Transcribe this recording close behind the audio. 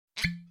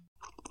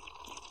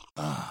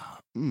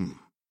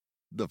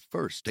The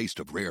first taste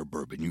of rare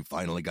bourbon you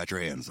finally got your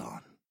hands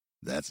on.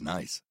 That's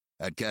nice.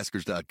 At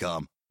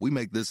Caskers.com, we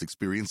make this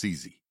experience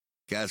easy.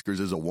 Caskers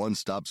is a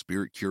one-stop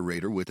spirit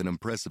curator with an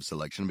impressive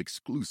selection of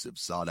exclusive,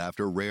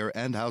 sought-after, rare,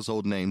 and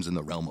household names in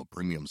the realm of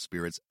premium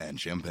spirits and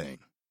champagne.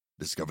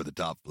 Discover the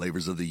top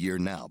flavors of the year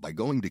now by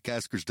going to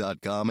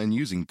Caskers.com and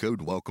using code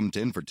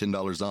WELCOME10 for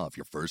 $10 off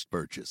your first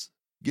purchase.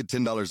 Get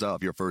 $10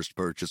 off your first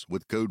purchase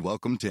with code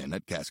WELCOME10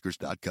 at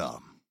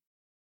Caskers.com.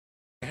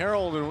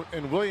 Harold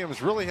and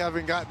Williams really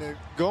haven't gotten it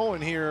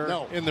going here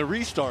in the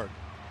restart.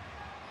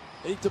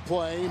 8 to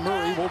play.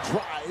 Murray will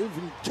drive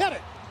and get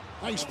it.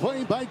 Nice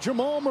play by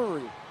Jamal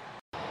Murray.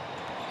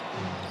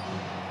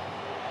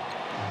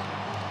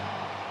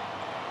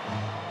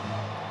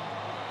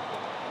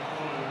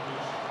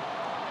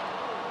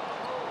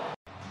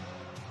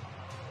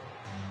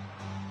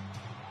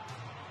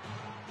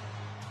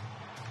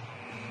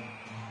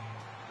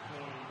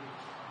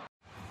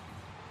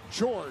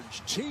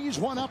 George tees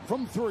one up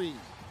from 3.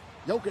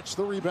 Jokic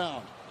the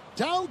rebound.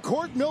 Down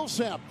court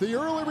Millsap, the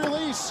early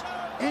release,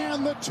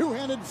 and the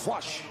two-handed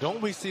flush.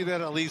 Don't we see that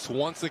at least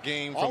once a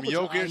game from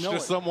Jokic to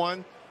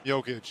someone?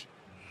 Jokic.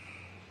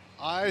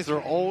 Eyes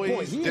are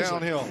always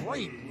downhill. Is a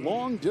great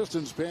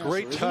long-distance passer.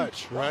 Great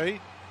touch,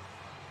 right?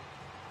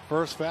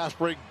 First fast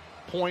break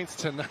points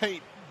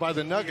tonight by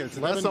the Nuggets.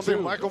 And that's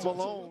something Michael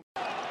Malone.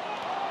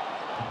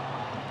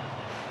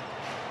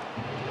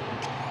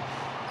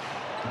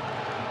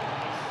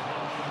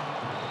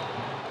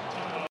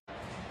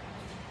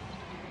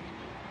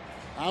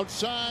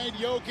 Outside,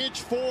 Jokic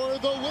for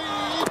the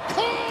lead.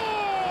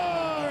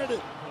 Card!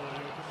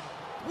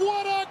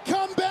 What a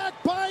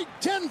comeback by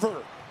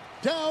Denver.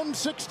 Down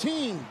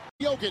 16.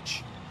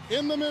 Jokic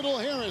in the middle,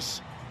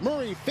 Harris.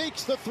 Murray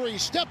fakes the 3.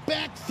 Step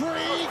back 3.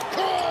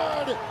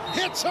 Card!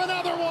 Hits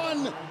another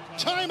one.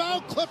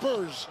 Timeout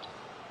Clippers.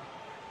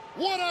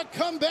 What a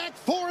comeback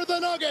for the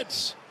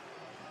Nuggets.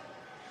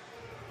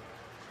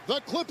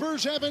 The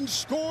Clippers haven't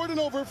scored in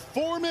over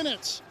 4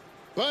 minutes.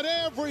 But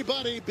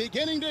everybody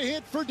beginning to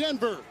hit for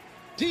Denver.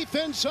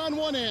 Defense on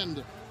one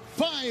end.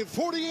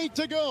 5:48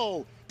 to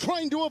go.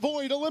 Trying to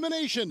avoid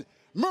elimination.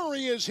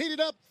 Murray is heated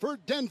up for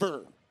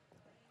Denver.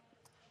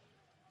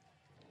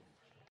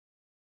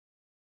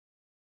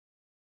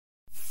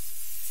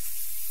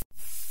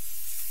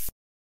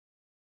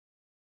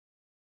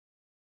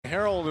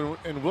 Harold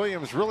and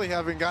Williams really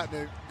haven't gotten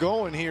it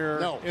going here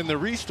in the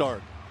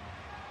restart.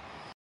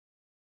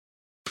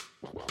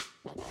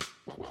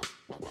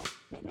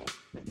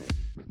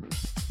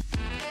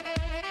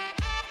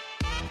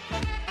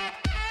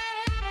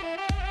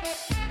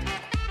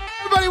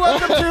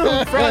 Welcome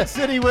to Front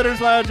City Winners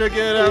Lounge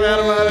again. I'm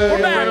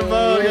Adam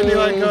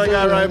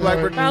Ryan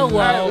Blackburn.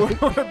 Hello.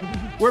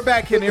 We're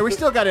back in here. We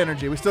still got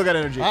energy.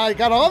 I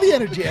got all the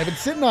energy. I've been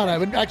sitting on it.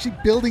 I've been actually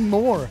building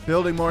more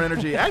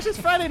energy. Actually, it's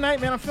Friday night,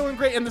 man. I'm feeling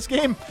great. And this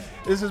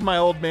is my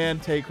old man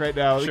take right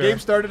now. The game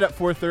started at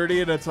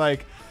 4:30, and it's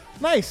like,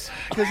 nice,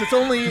 because it's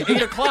only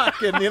 8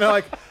 o'clock, and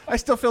I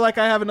still feel like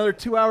I have another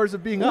 2 hours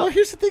of being up. Well,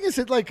 here's the thing: is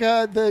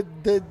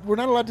that we're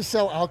not allowed to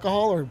sell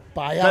alcohol or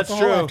buy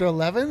alcohol after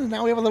 11, and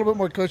now we have a little bit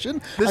more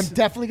cushion. I'm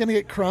definitely going to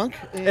get crunk.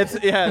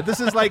 This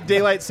is like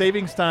daylight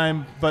savings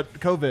time, but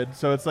COVID.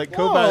 So it's like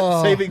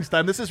COVID savings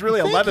time. This is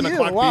really 11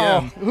 o'clock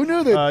p.m. Who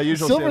knew that?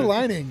 Usual Silver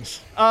linings.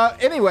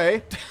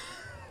 Anyway.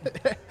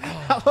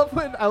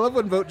 I love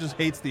when Vogt just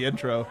hates the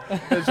intro.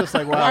 It's just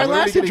like, wow. Our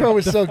last intro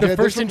was so good. The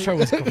first intro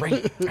was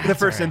great. The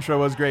first intro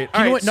was great.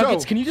 You know what,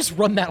 Nuggets? Can you just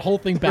run that whole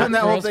thing back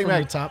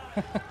the top?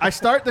 I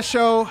start the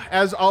show,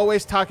 as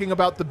always, talking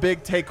about the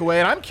big takeaway.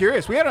 And I'm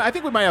curious. I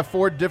think we might have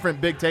 4 different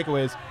big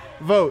takeaways.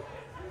 Vogt,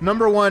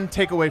 number 1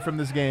 takeaway from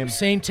this game.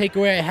 Same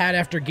takeaway I had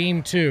after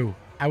Game 2.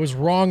 I was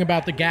wrong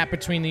about the gap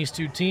between these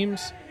two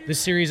teams.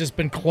 This series has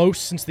been close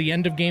since the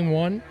end of Game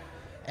 1.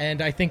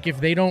 And I think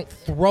if they don't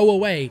throw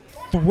away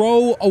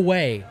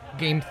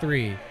Game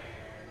 3,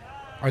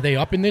 are they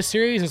up in this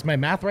series? Is my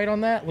math right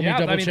on that? Let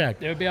me double check.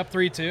 It would be up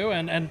 3-2,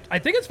 and I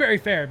think it's very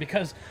fair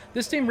because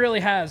this team really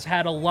has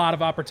had a lot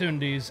of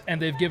opportunities, and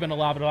they've given a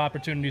lot of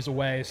opportunities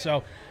away.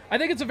 So I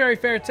think it's a very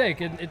fair take.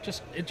 It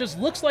just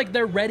looks like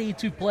they're ready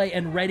to play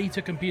and ready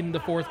to compete in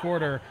the fourth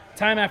quarter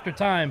time after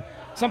time.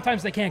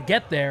 Sometimes they can't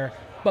get there,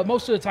 but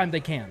most of the time they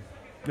can.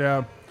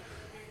 Yeah.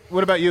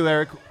 What about you,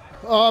 Eric?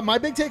 My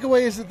big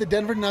takeaway is that the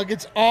Denver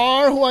Nuggets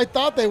are who I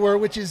thought they were,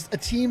 which is a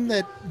team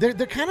that they're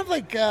kind of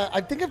like.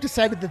 I think I've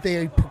decided that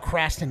they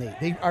procrastinate.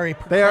 They are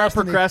a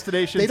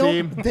procrastination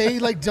team. They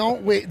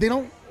don't wait. They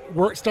don't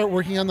start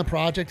working on the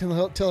project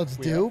until it's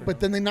due, but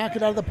then they knock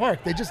it out of the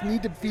park. They just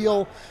need to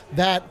feel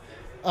that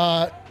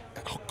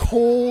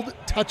cold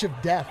touch of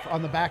death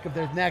on the back of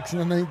their necks,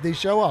 and then they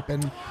show up.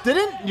 And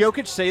didn't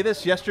Jokic say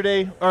this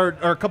yesterday or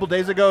a couple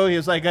days ago? He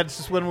was like, "That's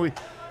just when we."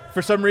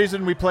 For some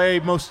reason, we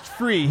play most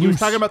free. He was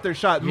talking about their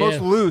shot,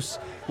 most loose,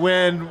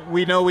 when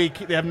we know they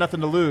have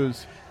nothing to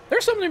lose.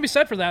 There's something to be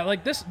said for that.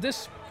 Like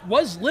this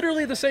was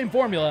literally the same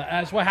formula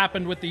as what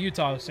happened with the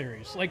Utah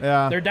series. Like,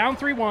 they're down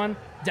 3-1,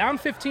 down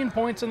 15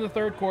 points in the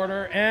third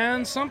quarter,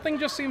 and something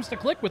just seems to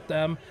click with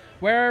them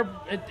where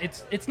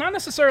it's not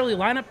necessarily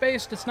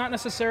lineup-based. It's not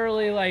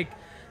necessarily like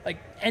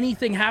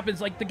anything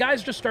happens. Like, the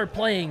guys just start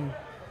playing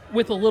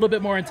with a little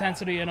bit more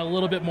intensity and a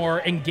little bit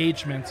more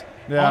engagement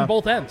on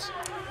both ends.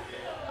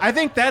 I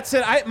think that's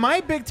it.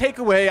 My big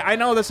takeaway, I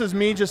know this is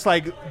me just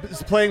like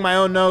playing my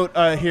own note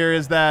here,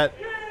 is that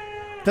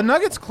the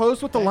Nuggets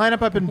closed with the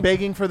lineup I've been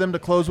begging for them to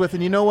close with,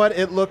 and you know what?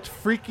 It looked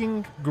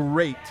freaking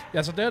great.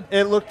 Yes, it did.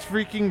 It looked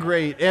freaking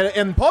great.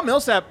 And Paul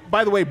Millsap,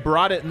 by the way,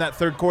 brought it in that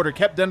third quarter,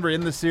 kept Denver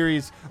in the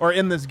series or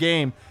in this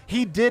game.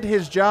 He did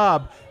his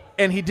job,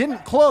 and he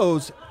didn't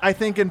close, I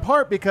think, in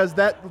part because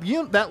that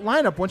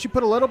lineup, once you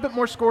put a little bit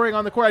more scoring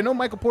on the court, I know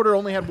Michael Porter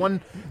only had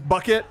one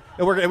bucket.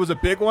 It was a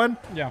big one.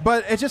 Yeah.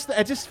 But it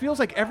just feels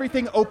like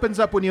everything opens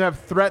up when you have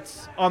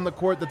threats on the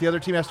court that the other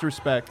team has to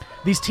respect.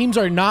 These teams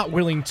are not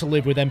willing to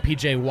live with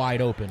MPJ wide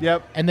open.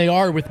 Yep. And they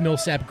are with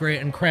Millsap,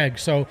 Grant, and Craig.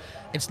 So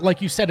it's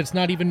like you said, it's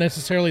not even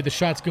necessarily the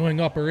shots going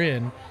up or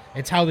in.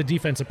 It's how the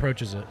defense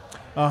approaches it.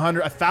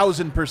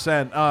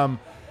 1,000%.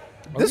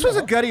 This was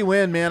a gutty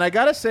win, man. I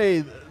got to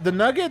say, the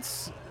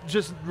Nuggets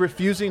just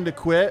refusing to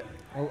quit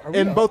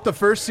in both the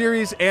first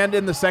series and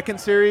in the second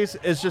series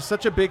is just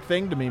such a big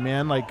thing to me,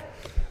 man. Like,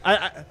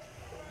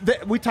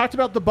 we talked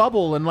about the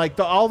bubble and like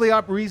all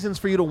the reasons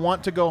for you to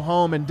want to go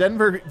home, and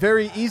Denver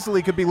very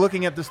easily could be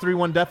looking at this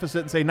 3-1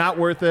 deficit and say, not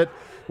worth it.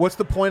 What's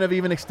the point of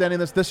even extending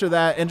this or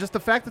that? And just the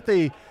fact that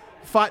they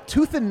fought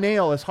tooth and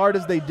nail as hard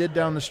as they did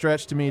down the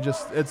stretch, to me,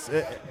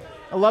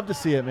 I love to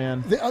see it,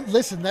 man.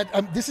 Listen,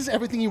 this is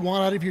everything you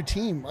want out of your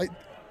team.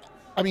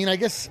 I mean, I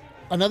guess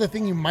another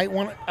thing you might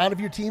want out of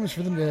your team is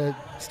for them to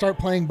start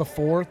playing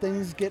before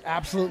things get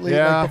absolutely,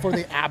 before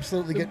they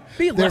absolutely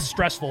get less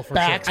stressful for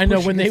backs. sure. I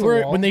know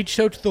when they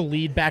choked the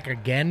lead back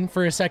again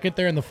for a second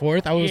there in the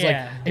fourth, I was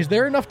like, is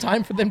there enough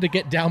time for them to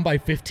get down by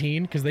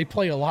 15? Because they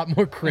play a lot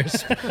more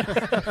crisp.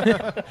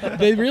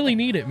 They really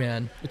need it,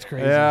 man. It's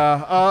crazy.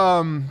 Yeah.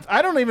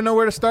 I don't even know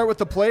where to start with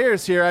the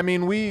players here. I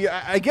mean,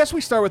 I guess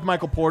we start with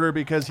Michael Porter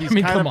because he's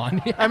come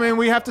on. I mean,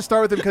 we have to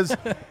start with him because,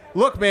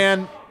 look,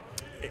 man,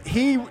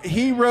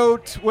 he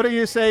wrote, what do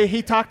you say?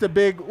 He talked a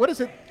big, what is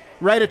it?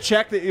 Write a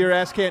check that your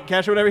ass can't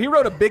cash or whatever. He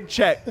wrote a big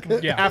check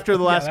after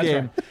the last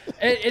game.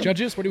 Right.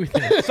 Judges, what do we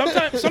think?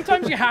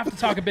 Sometimes you have to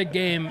talk a big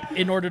game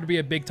in order to be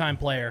a big-time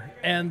player.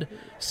 And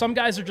some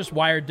guys are just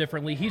wired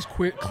differently. He's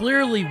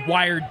clearly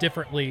wired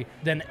differently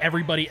than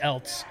everybody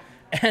else.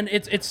 And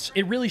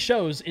it really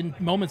shows in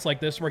moments like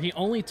this where he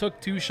only took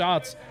 2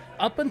 shots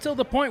up until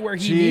the point where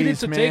he needed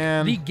to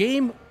take the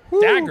game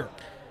dagger.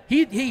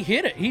 He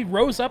hit it. He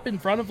rose up in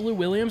front of Lou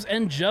Williams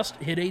and just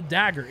hit a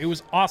dagger. It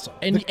was awesome.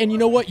 And you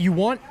know what? You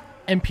want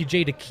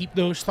MPJ to keep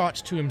those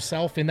thoughts to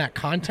himself in that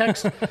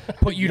context,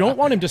 but you don't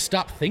want him to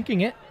stop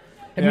thinking it.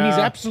 I mean, he's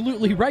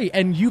absolutely right.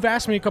 And you've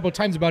asked me a couple of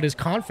times about his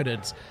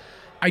confidence.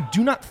 I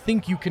do not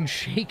think you can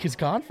shake his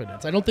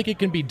confidence. I don't think it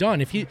can be done.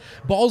 If he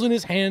ball's in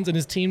his hands and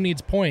his team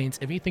needs points,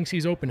 if he thinks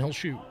he's open, he'll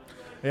shoot.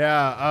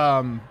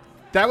 Yeah,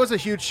 that was a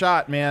huge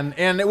shot, man.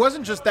 And it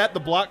wasn't just that, the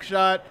block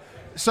shot.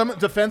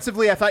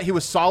 Defensively, I thought he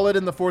was solid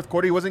in the fourth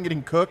quarter. He wasn't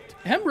getting cooked.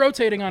 Him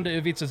rotating onto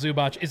Ivica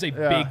Zubac is a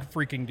big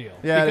freaking deal.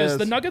 Yeah, because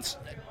the Nuggets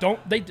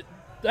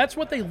that's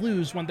what they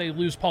lose when they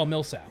lose Paul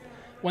Millsap.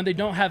 When they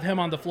don't have him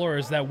on the floor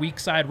is that weak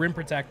side rim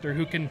protector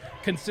who can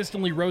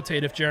consistently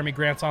rotate if Jeremy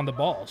Grant's on the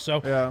ball.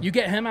 So you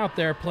get him out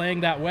there playing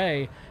that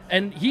way,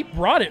 and he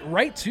brought it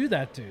right to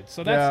that dude.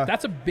 So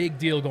that's a big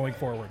deal going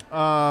forward.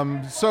 I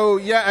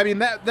mean,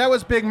 that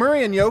was big.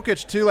 Murray and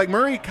Jokic, too. Like,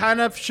 Murray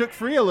kind of shook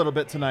free a little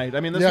bit tonight. I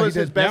mean, this was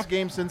his best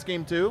game since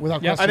Game 2.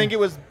 Without question. I think it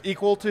was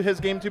equal to his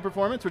Game 2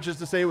 performance, which is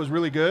to say it was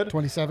really good.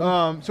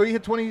 27. So he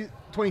hit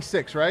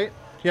 26, right?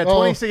 Yeah,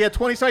 20. So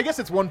 20. So I guess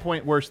it's 1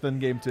 point worse than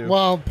Game 2.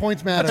 Well,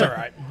 points matter. That's all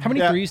right. How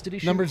many threes did he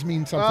shoot? Numbers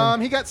mean something.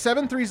 He got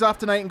 7 threes off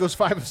tonight and goes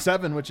 5 of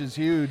 7, which is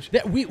huge.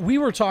 We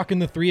were talking,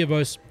 the three of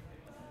us,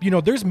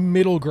 there's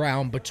middle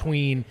ground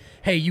between,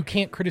 hey, you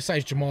can't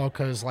criticize Jamal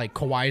because, like,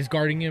 Kawhi's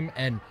guarding him,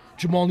 and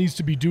Jamal needs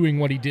to be doing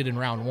what he did in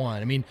round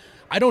 1. I mean,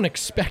 I don't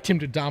expect him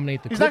to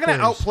dominate the Clippers. He's not going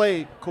to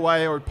outplay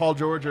Kawhi or Paul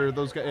George or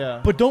those guys.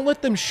 Yeah. But don't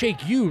let them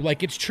shake you.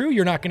 Like, it's true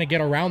you're not going to get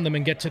around them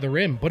and get to the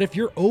rim. But if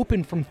you're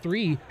open from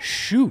 3,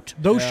 shoot.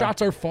 Those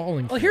shots are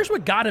falling. Well, here's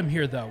what got him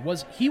here, though,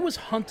 was he was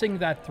hunting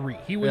that 3.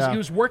 He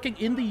was working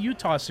in the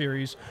Utah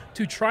series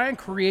to try and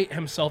create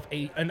himself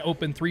an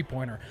open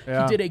three-pointer.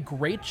 Yeah. He did a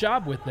great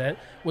job with it,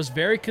 was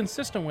very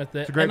consistent with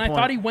it. And I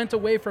thought he went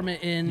away from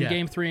it in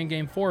Game 3 and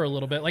Game 4 a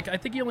little bit. Like, I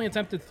think he only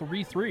attempted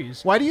 3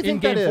 threes. Why do you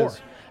think in Game that 4.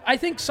 is? I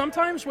think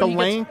sometimes when the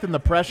length and the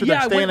pressure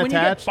that's staying when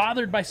attached. you get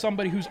bothered by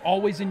somebody who's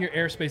always in your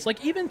airspace.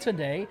 Like, even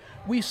today,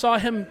 we saw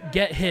him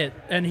get hit,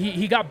 and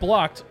he got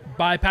blocked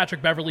by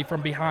Patrick Beverley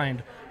from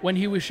behind when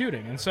he was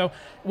shooting. And so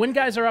when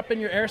guys are up in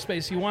your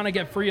airspace, you want to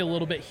get free a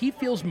little bit. He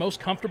feels most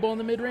comfortable in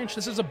the mid-range.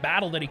 This is a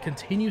battle that he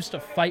continues to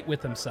fight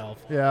with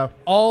himself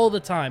all the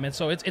time. And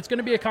so it's going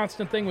to be a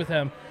constant thing with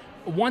him.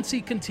 once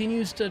he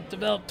continues to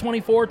develop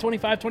 24,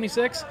 25,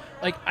 26,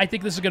 like I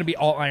think this is going to be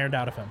all ironed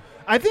out of him.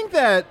 I think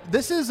that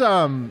this is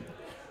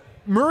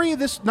Murray,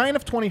 this 9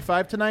 of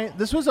 25 tonight,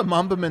 this was a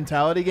Mamba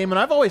mentality game, and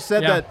I've always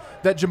said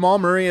that Jamal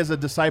Murray is a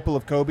disciple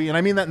of Kobe, and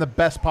I mean that in the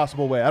best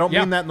possible way. I don't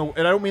mean that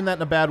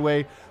in a bad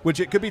way, which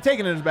it could be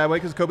taken in a bad way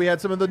because Kobe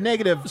had some of the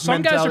negative.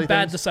 Some guys are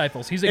bad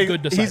disciples. He's a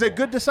good disciple. He's a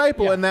good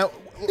disciple, and that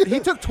he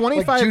took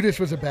 25. Like Judas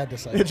was a bad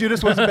disciple.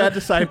 Judas was a bad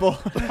disciple.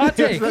 Hot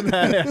take.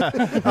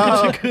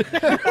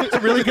 It's a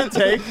really good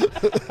take.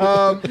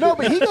 No,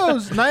 but he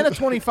goes 9 of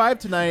 25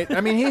 tonight.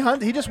 I mean,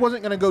 he just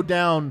wasn't going to go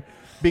down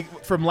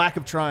from lack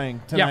of trying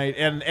tonight,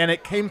 and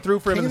it came through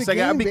for him in the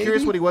second. I'd be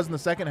curious what he was in the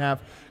second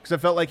half because I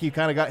felt like he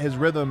kind of got his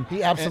rhythm.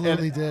 He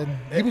absolutely did.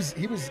 He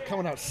was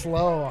coming out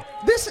slow.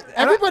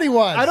 Everybody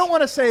was. I don't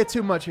want to say it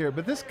too much here,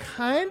 but this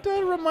kind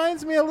of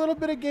reminds me a little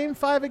bit of Game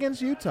 5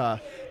 against Utah.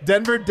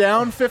 Denver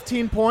down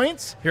 15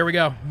 points. Here we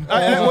go.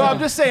 Well, I'm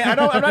just saying.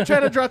 I'm not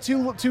trying to draw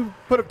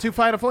put too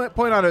fine a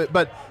point on it,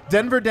 but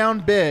Denver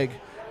down big,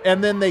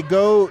 and then they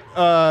go.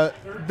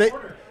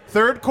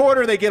 Third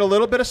quarter, they get a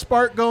little bit of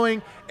spark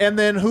going, and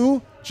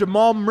then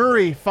Jamal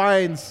Murray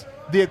finds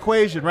the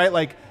equation, right?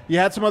 Like, you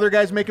had some other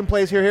guys making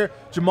plays here.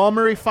 Jamal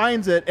Murray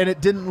finds it, and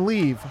it didn't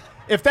leave.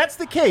 If that's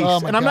the case,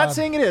 and I'm not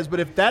saying it is, but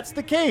if that's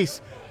the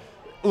case,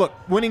 look,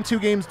 winning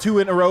 2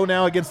 in a row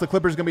now against the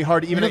Clippers is going to be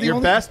hard, even at your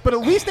best, but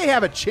at least they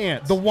have a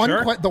chance. The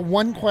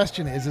one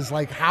question is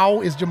like, how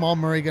is Jamal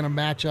Murray going to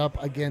match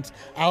up against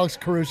Alex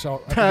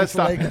Caruso?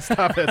 Stop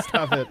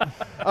it.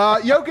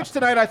 Jokic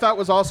tonight I thought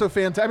was also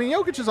fantastic. I mean,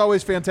 Jokic is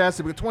always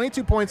fantastic. With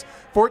 22 points,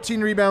 14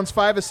 rebounds,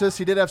 5 assists.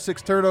 He did have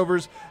 6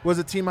 turnovers, was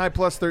a team high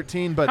plus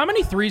 13. But how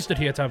many threes did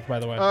he attempt, by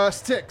the way?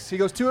 6. He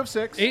goes 2 of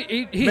 6.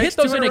 He hit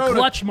those in a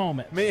clutch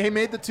moment. He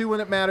made the 2 when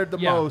it mattered the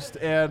most.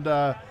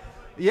 And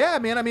yeah,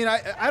 man. I mean,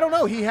 I don't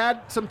know. He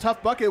had some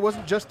tough bucket. It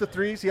wasn't just the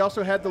threes. He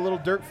also had the little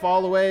dirt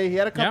fall away. He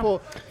had a couple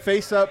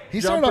face-up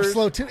He started off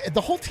slow, too.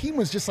 The whole team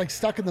was just, like,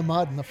 stuck in the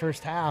mud in the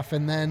first half,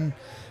 and then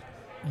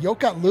Jokic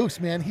got loose,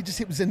 man. He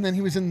was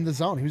in the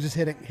zone. He was just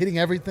hitting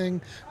everything.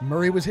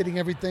 Murray was hitting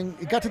everything.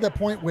 It got to that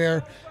point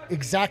where,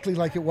 exactly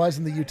like it was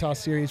in the Utah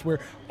series, where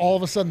all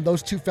of a sudden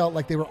those two felt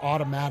like they were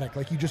automatic.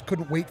 Like you just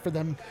couldn't wait for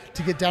them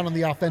to get down on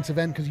the offensive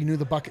end because you knew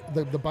the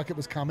bucket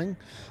was coming.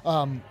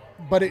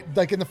 But it,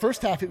 like in the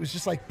first half, it was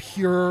just like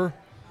pure.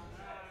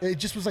 It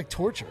just was like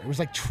torture. It was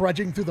like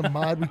trudging through the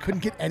mud. We couldn't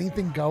get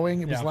anything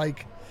going. It was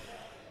like.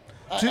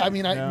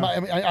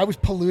 I was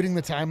polluting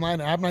the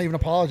timeline. I'm not even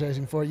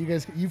apologizing for it. You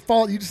guys, you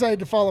decided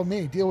to follow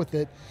me. Deal with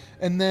it,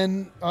 and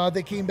then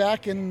they came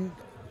back and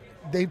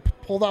they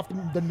pulled off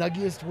the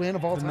nuggiest win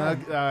of all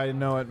time. I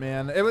know it,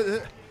 man.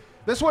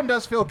 This one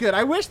does feel good.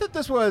 I wish that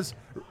this was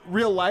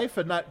real life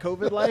and not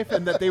COVID life,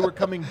 and that they were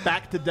coming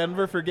back to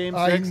Denver for Game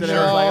 6. And it was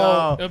like,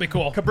 oh, it'll be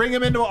cool. Could bring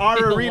him into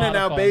our arena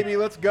now, baby.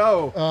 Let's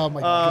go. Oh my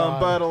God!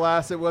 But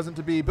alas, it wasn't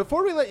to be.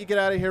 Before we let you get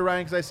out of here,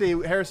 Ryan, because I see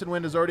Harrison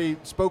Wind has already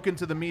spoken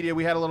to the media.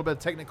 We had a little bit of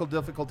technical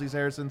difficulties,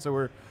 Harrison, so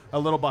we're a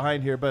little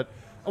behind here. But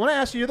I want to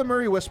ask you, you're the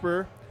Murray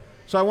Whisperer,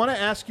 so I want to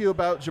ask you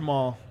about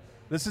Jamal.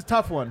 This is a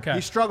tough one. Okay.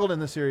 He struggled in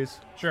the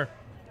series. Sure.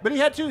 But he's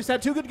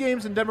had 2 good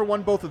games, and Denver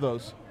won both of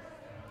those.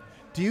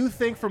 Do you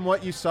think from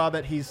what you saw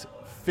that he's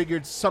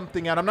figured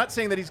something out? I'm not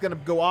saying that he's going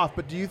to go off,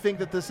 but do you think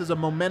that this is a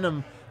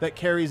momentum that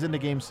carries into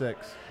Game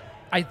 6?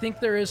 I think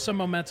there is some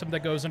momentum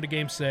that goes into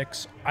Game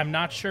 6. I'm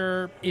not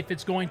sure if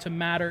it's going to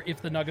matter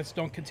if the Nuggets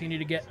don't continue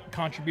to get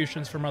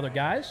contributions from other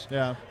guys.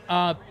 Yeah.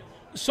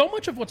 So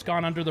much of what's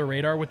gone under the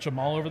radar with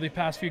Jamal over the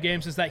past few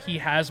games is that he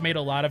has made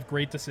a lot of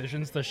great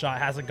decisions. The shot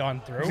hasn't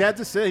gone through.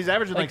 He's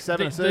averaging like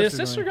 7 assists. The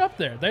assists are up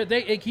there.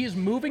 He's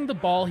moving the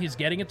ball. He's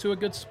getting it to a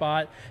good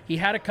spot. He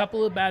had a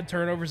couple of bad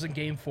turnovers in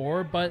Game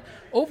 4, but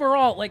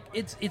overall, like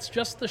it's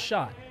just the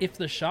shot. If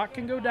the shot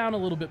can go down a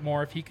little bit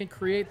more, if he can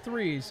create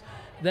threes,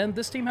 then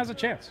this team has a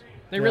chance.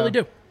 They really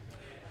do.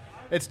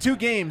 It's 2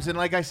 games, and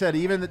like I said,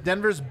 even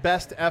Denver's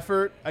best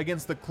effort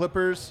against the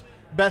Clippers.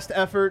 Best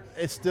effort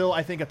is still,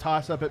 I think, a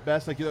toss-up at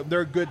best. Like they're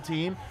a good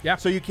team,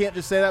 so you can't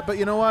just say that. But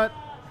you know what?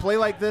 Play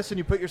like this, and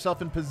you put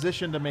yourself in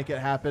position to make it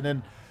happen.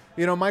 And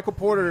Michael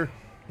Porter,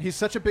 he's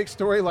such a big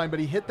storyline, but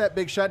he hit that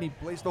big shot, and he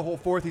placed the whole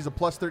fourth. He's a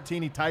plus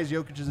 13. He ties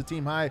Jokic as a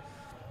team high.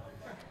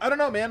 I don't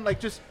know, man. Like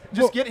just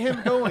get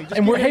him going.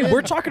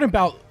 We're talking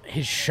about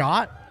his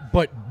shot,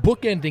 but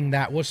bookending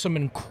that was some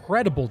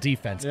incredible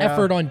defense,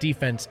 effort on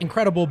defense,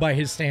 incredible by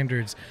his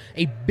standards.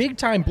 A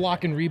big-time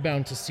block and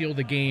rebound to seal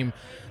the game.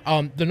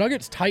 The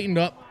Nuggets tightened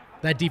up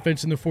that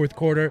defense in the fourth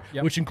quarter,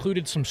 which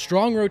included some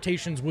strong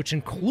rotations, which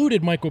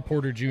included Michael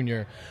Porter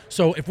Jr.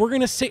 So if we're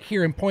going to sit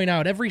here and point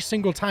out every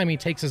single time he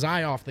takes his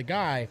eye off the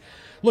guy,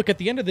 look, at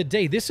the end of the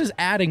day, this is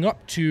adding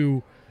up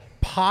to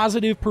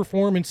positive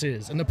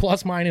performances in the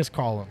plus-minus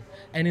column.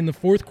 And in the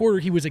fourth quarter,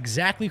 he was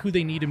exactly who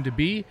they need him to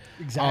be.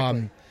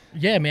 Exactly.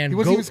 Yeah, man. He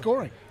wasn't even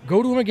scoring.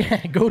 Go to him again.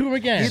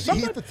 He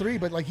hit the 3,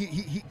 but like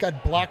he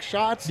got block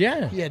shots.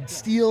 Yeah. He had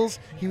steals.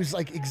 He was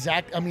like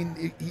exact. I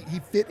mean, he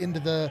fit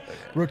into the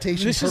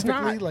rotation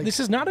perfectly.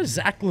 This is not a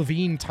Zach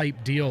LaVine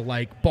type deal.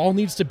 Like ball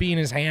needs to be in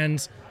his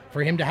hands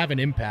for him to have an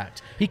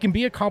impact. He can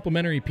be a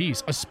complementary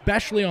piece,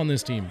 especially on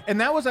this team. And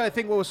that was, I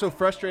think, what was so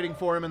frustrating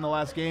for him in the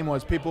last game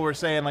was people were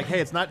saying, like, hey,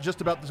 it's not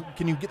just about this.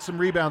 Can you get some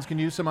rebounds? Can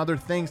you do some other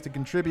things to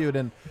contribute?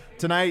 And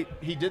tonight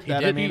he did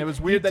that. I mean, it was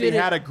weird that he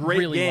had a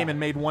great game and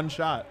made one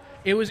shot.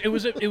 It was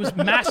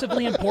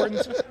massively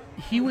important.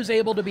 He was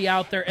able to be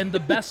out there, and the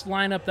best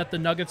lineup that the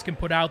Nuggets can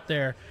put out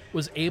there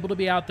was able to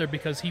be out there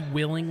because he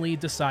willingly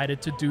decided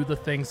to do the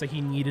things that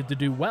he needed to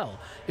do well.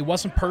 It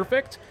wasn't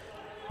perfect,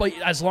 but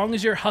as long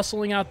as you're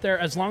hustling out there,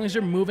 as long as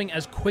you're moving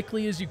as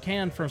quickly as you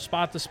can from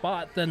spot to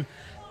spot, then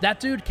that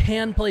dude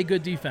can play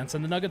good defense,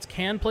 and the Nuggets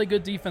can play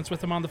good defense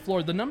with him on the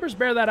floor. The numbers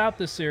bear that out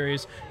this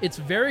series. It's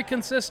very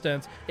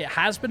consistent. It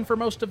has been for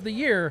most of the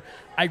year.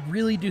 I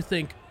really do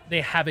think they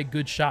have a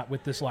good shot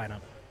with this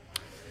lineup.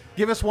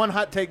 Give us one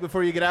hot take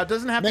before you get out. It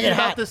doesn't have to be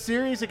about the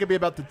series. It could be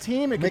about the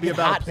team. It could be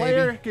about a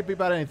player. It could be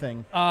about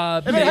anything.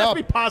 And it has to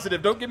be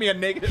positive. Don't give me a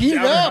negative.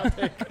 Hot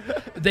take.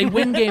 They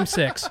win Game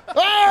 6.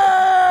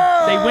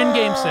 Oh! They win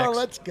Game 6.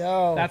 Let's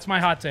go. That's my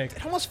hot take.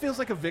 It almost feels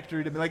like a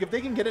victory to me. Like, if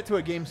they can get it to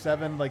a Game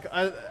 7, like,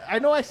 I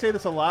know I say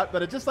this a lot,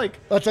 but it just like...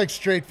 That's like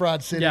straight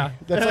Fraud City. Yeah.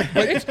 That's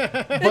like,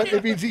 but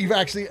it means you've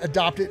actually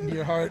adopted it into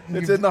your heart.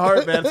 It's in the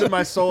heart, man. It's in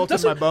my soul.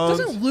 It's in my bones.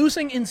 Doesn't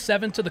losing in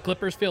 7 to the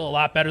Clippers feel a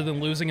lot better than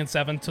losing in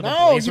 7 to the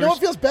No, Blazers? you know what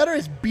feels better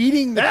is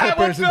beating the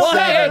Clippers in Well,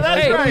 7.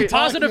 hey, What are you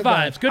positive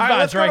talking vibes. Good All right,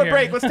 let's vibes go right to here.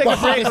 break. Let's take a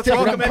break. Let's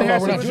welcome in We're not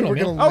Harrison. doing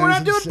it, man. Oh, we're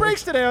not doing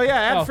breaks today. Oh,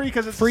 yeah, ad-free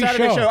because it's a Free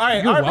Saturday show. All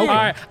right, You're RB. welcome. All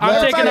right, I'm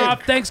Yeah, taking buddy.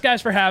 off. Thanks,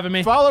 guys, for having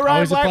me. Follow Ryan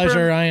Always a Blackburn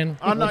pleasure, Ryan.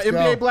 on Let's NBA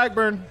go.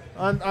 Blackburn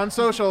on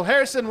social.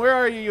 Harrison, where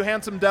are you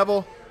hand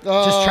devil?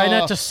 Just try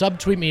not to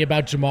subtweet me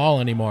about Jamal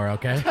anymore,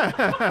 okay?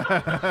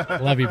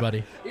 Love you,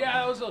 buddy.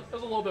 Yeah, it was a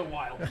little bit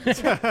wild.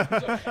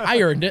 I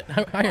earned it.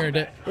 I earned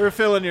it. You're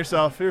feeling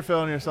yourself. You're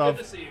feeling yourself.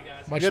 Good to see you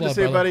guys. Much Good love, to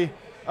see you, brother. buddy.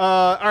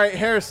 All right,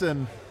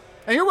 Harrison.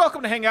 And you're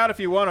welcome to hang out if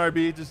you want,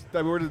 RB.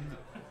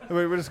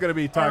 We're just going to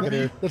be talking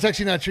here. That's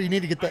actually not true. You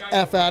need to get the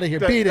F out of here.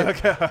 Beat it.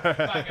 Okay, all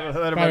right.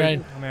 Let him Bye, be.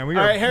 Ryan. Man, we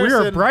All are, right, we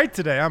Harrison. are bright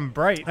today. I'm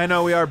bright. I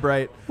know we are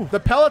bright. The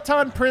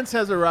Peloton Prince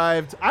has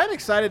arrived. I'm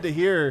excited to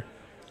hear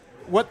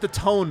what the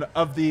tone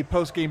of the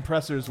post-game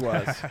pressers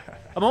was.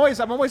 I'm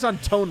always on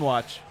tone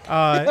watch.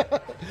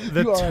 The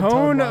You are on tone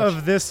tone watch.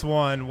 of this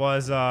one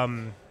was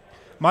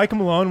Michael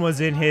Malone was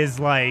in his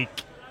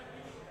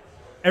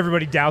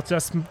everybody doubts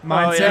us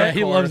mindset. yeah,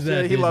 he of loves course.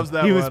 that, He dude. loves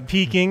that He was one.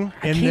 peaking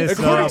in this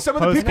Including some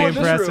of the people in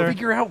post-game this room. presser.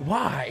 Figure out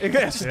why.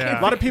 Yes. Yeah.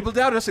 A lot of people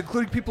doubt us,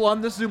 including people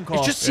on this Zoom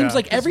call. It just seems Yeah.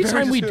 like every It's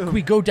very time we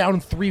assumed. go down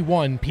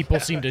 3-1, people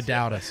seem to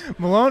doubt us.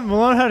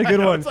 Malone had a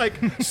good one. It's like,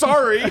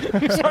 sorry.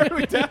 Sorry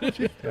we doubted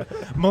you.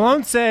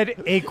 Malone said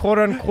a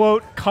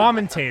quote-unquote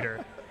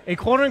commentator. A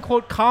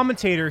quote-unquote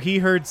commentator he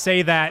heard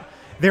say that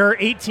there are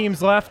 8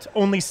 teams left,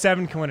 only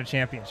 7 can win a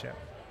championship.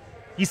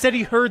 He said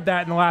he heard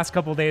that in the last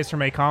couple of days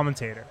from a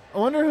commentator. I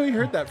wonder who he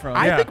heard that from.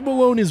 I think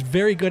Malone is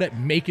very good at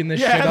making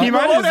this shit Yeah, up. He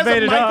might Malone have has a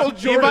made it Michael up.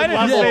 He Jordan might have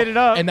just level. made it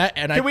up. And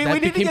that we need to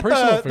became get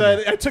personal for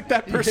me. I took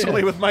that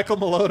personally with Michael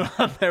Malone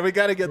on there. We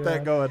got to get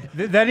that going.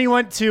 Then he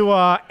went to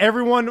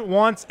everyone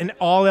wants an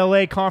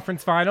all-LA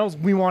conference finals.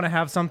 We want to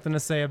have something to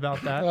say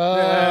about that.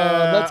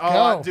 Let's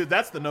go. Dude,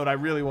 that's the note I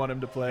really want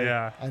him to play.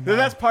 Yeah. I know. Dude,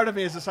 that's part of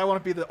me is just I want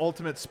to be the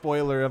ultimate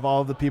spoiler of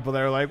all the people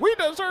that are like, we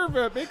deserve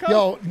it because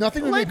Yo,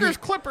 nothing would make me- Lakers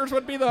Clippers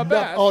would be the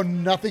best.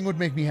 Nothing would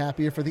make me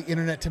happier for the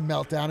internet to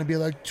melt down and be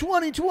like,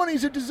 2020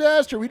 is a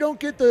disaster. We don't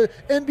get the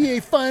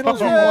NBA Finals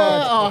we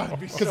want.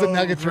 Because the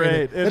Nuggets great.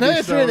 rated. It'd The be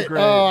Nuggets so rated.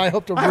 great. Oh, I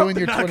hope to I hope ruin the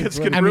your Nuggets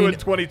 2020. can ruin mean,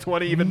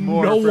 2020 even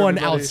more. No for one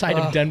everybody. outside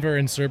of Denver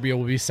and Serbia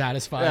will be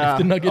satisfied Yeah. if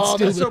the Nuggets Oh,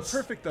 steal that's so this.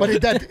 perfect though.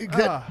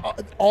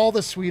 But all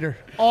the sweeter.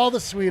 All the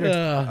sweeter.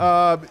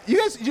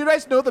 You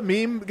guys know the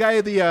meme guy,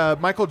 the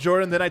Michael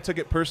Jordan. Then I took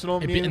it personal.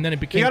 It be- meme? and then it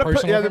You became gotta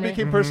personal yeah, for it me?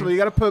 became personal. You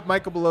got to put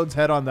Michael Malone's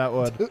head on that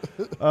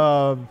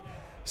one.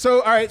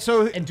 So all right,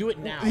 so And do it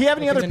now. Do you have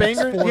any Like other in the next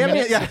banger? 4 Do you have any-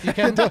 minutes, yeah. if you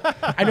can.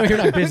 I know you're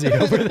not busy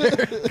over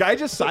there. Guy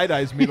just side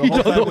eyes me the whole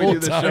The time we whole do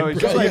this time, show. He's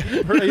just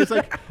bro. like he's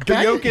like the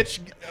Guy-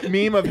 Jokic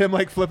meme of him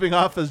like flipping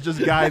off as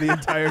just Guy the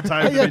entire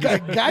time.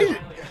 Yeah,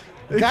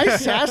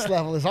 Guy's sass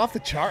level is off the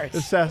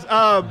charts.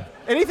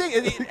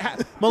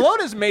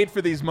 Malone is made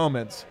for these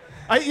moments.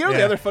 The Yeah.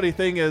 other funny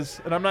thing is,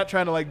 and I'm not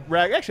trying to like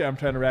rag. Actually, I'm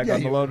trying to rag Yeah,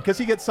 on you- Malone because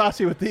he gets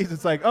saucy with these.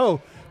 It's like, oh,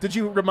 did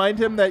you remind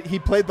him that he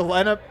played the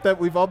lineup that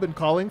we've all been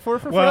calling for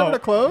forever to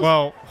close?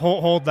 Well,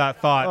 hold that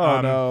thought.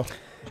 oh no.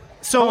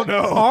 So Oh,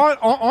 no.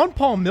 on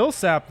Paul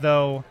Millsap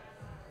though,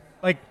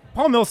 like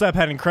Paul Millsap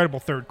had an incredible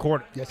third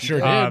quarter. Yes, he Sure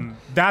did. did.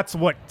 That's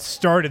what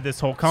started this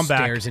whole comeback.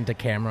 Stares into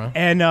camera.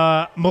 And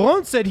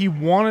Malone said he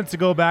wanted to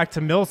go back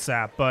to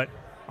Millsap, but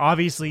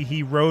obviously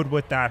he rode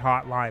with that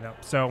hot lineup.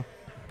 So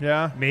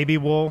Yeah. maybe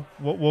we'll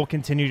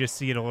continue to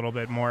see it a little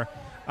bit more.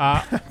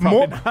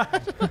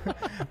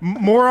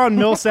 More on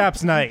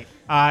Millsap's night.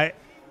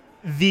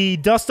 The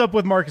dust up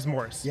with Marcus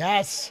Morris.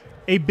 Yes.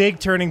 A big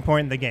turning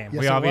point in the game.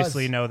 Yes, We it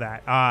obviously was. know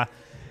that.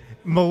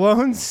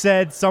 Malone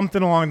said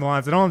something along the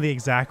lines, I don't know the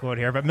exact quote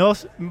here, but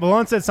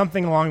Malone said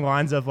something along the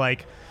lines of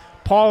like,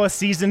 Paul, a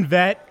seasoned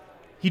vet,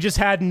 he just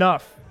had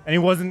enough and he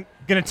wasn't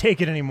going to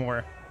take it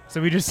anymore.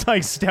 So we just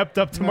like stepped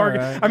up to All Marcus.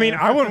 right, I mean,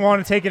 I wouldn't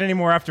want to take it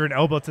anymore after an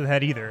elbow to the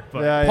head either.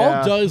 But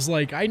Paul does,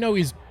 like, I know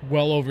he's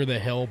well over the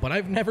hill, but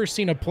I've never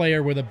seen a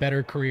player with a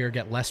better career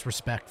get less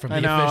respect from the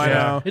officials. I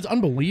know. It's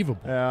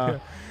unbelievable. Yeah.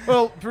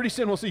 Well, pretty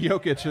soon we'll see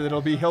Jokic,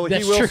 and he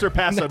That's will true.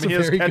 surpass him. That's a He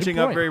is very good catching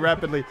up point. very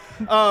rapidly.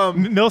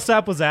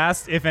 Millsap was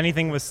asked if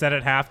anything was said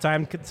at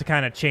halftime to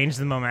kind of change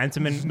the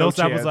momentum, and No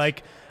Millsap was chance.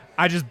 like,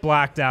 I just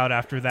blacked out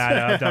after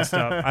that dust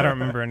up. I don't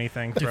remember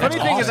anything. The funny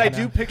thing is, I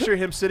do picture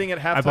him sitting at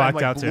halftime,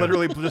 blacked out too.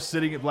 literally just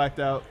sitting at blacked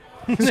out.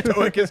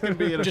 Stoic as can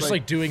be. And it's Just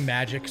like doing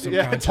magic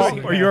Yeah, sometimes.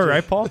 Paul, Are you all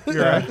right, Paul?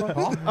 You're all right,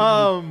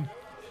 Paul?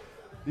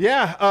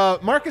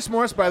 Marcus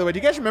Morris, by the way, do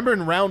you guys remember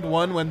in round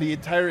one when the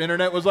entire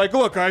internet was like,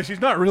 look, guys, he's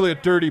not really a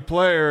dirty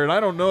player, and I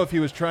don't know if he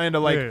was trying to,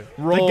 like, Dude,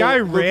 roll. the guy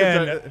Luka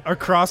ran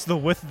across the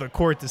width of the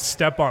court to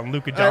step on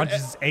Luka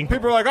Doncic's ankle.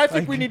 People are like, I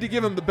think we need to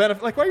give him the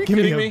benefit. Like, why are you Give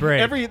me kidding a me?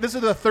 break. This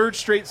is the third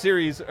straight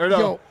series, or no,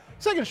 Yo.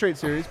 second straight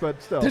series,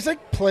 but still. There's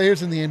like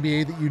players in the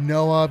NBA that you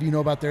know of, you know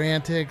about their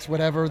antics,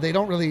 whatever. They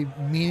don't really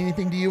mean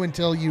anything to you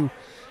until you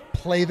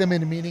play them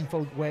in a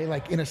meaningful way,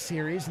 like in a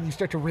series, and you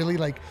start to really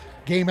like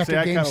game after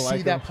I game kinda see like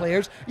that them.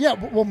 players. Yeah,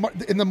 well,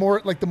 in the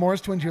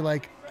Morris twins, you're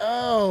like,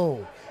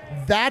 oh,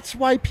 that's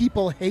why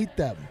people hate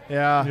them.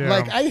 Yeah. Yeah.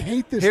 Like I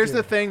hate this. Here's dude.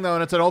 the thing, though,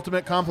 and it's an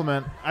ultimate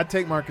compliment. I'd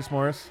take Marcus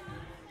Morris.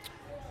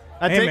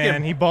 I'd Hey, take man,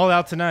 him. he balled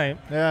out tonight.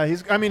 Yeah, he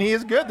is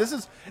good.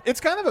 It's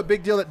kind of a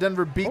big deal that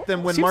Denver beat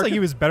them when Seems Marcus. like he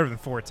was better than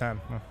 4'10".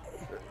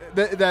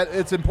 That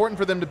it's important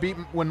for them to beat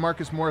when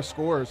Marcus Morris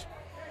scores.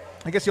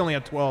 I guess he only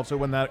had 12, so it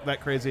wasn't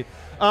that crazy.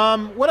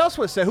 What else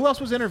was said? Who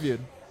else was interviewed?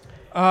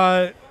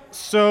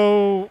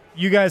 So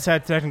you guys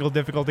had technical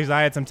difficulties.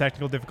 I had some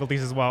technical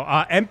difficulties as well.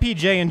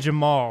 MPJ and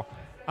Jamal.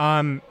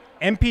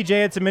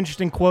 MPJ had some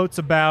interesting quotes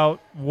about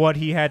what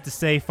he had to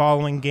say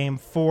following Game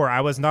 4. I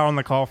was not on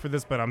the call for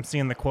this, but I'm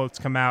seeing the quotes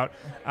come out.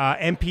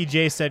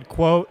 MPJ said,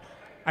 quote,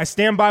 I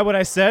stand by what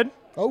I said.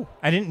 Oh,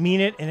 I didn't mean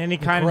it in any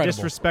kind of Incredible.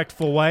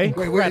 disrespectful way.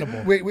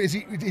 Incredible. wait, is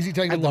he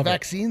talking I about the love it.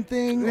 vaccine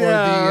thing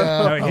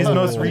Yeah. or the His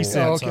most Oh.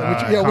 recent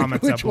okay.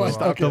 comments Which one?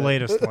 up the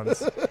latest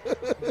ones.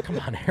 Come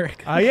on,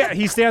 Eric. Yeah,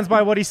 he stands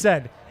by what he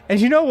said. And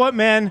you know what,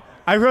 man?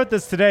 I wrote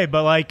this today,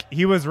 but, like,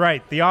 he was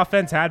right. The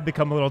offense had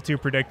become a little too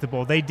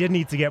predictable. They did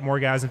need to get more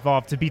guys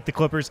involved to beat the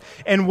Clippers.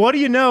 And what do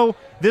you know?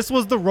 This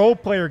was the role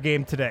player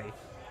game today.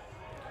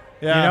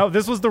 Yeah. You know,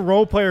 this was the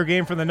role player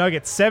game for the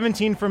Nuggets.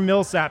 17 from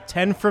Millsap,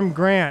 10 from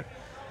Grant,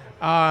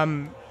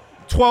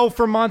 12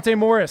 from Monte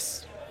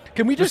Morris.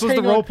 Can we just was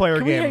the hang role on- player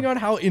Can we game. hang on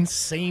how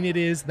insane it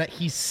is that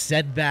he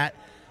said that,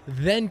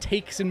 then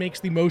takes and makes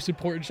the most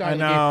important shot I of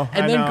the know, game,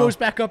 and I then know. goes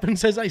back up and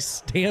says, I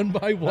stand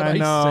by what I I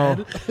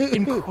know. said.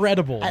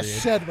 Incredible, I dude.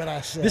 said what I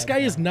said. This guy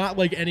is not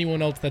like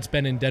anyone else that's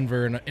been in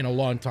Denver in a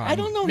long time. I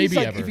don't know Maybe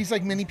if ever. he's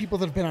like many people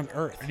that have been on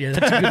Earth. Yeah,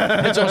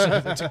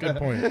 that's a good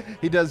point.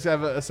 He does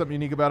have something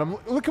unique about him.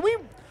 Look, can we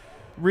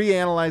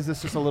reanalyze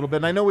this just a little bit?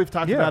 And I know we've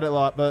talked about it a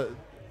lot, but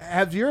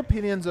have your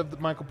opinions of the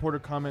Michael Porter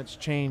comments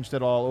changed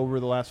at all over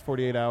the last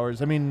 48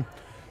 hours? I mean,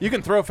 you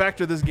can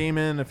factor this game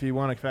in if you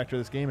want to factor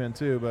this game in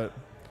too, but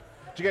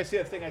did you guys see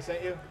that thing I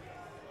sent you?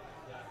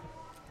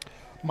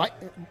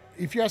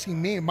 If you're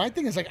asking me, my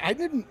thing is like I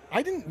didn't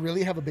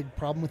really have a big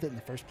problem with it in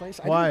the first place.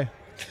 Why?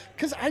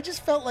 Because I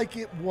just felt like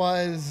it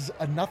was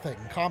a nothing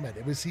comment.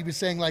 He was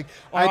saying like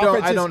I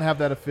offense is- don't have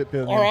that a fit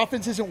building. Our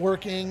offense isn't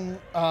working.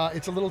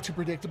 It's a little too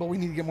predictable. We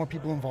need to get more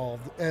people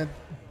involved. And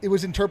it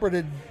was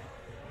interpreted,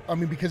 I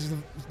mean, because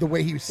of the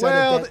way he said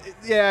Well, it.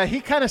 yeah,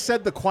 he kind of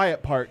said the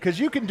quiet part because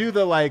you can do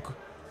the like,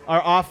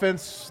 our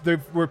offense,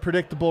 we're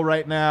predictable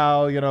right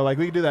now, like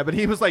we can do that. But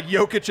he was like,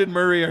 Jokic and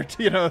Murray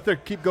are, they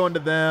keep going to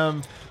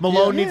them.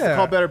 Malone needs to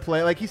call better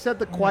play. Like he said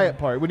the quiet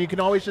part when you can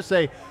always just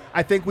say,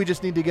 I think we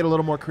just need to get a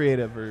little more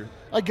creative. Or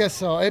I guess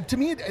so. To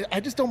me, I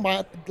just don't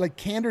mind. Like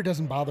candor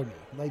doesn't bother me.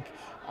 Like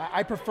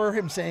I prefer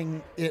him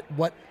saying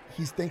what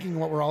he's thinking,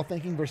 what we're all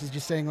thinking, versus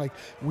just saying like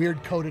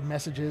weird coded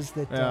messages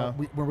that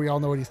where we all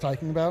know what he's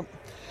talking about.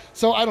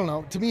 So I don't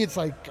know. To me, it's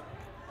like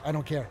I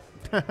don't care.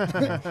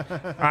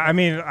 I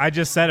mean, I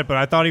just said it, but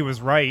I thought he was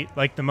right.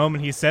 Like the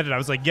moment he said it, I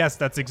was like, yes,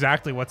 that's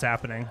exactly what's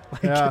happening.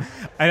 Like, Yeah.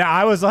 And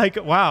I was like,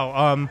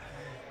 wow.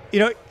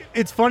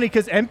 It's funny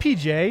because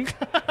MPJ.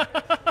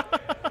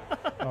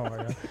 Oh my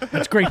God.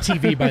 That's great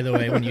TV, by the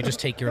way, when you just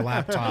take your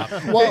laptop.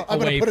 Well, I'm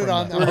away gonna put it from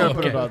on the- there. We're gonna Oh,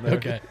 put it on there.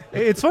 Okay.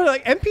 It's funny,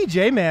 like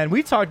MPJ, man.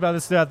 We talked about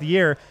this throughout the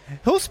year.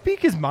 He'll speak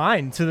his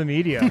mind to the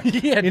media.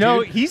 Yeah,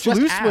 dude, he's he's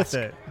loose ask. with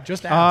it.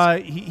 Just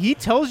ask. He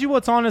tells you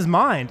what's on his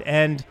mind,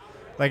 and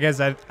like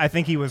as I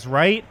think he was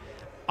right.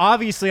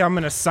 Obviously, I'm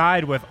going to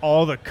side with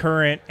all the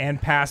current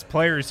and past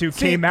players who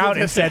came out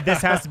and said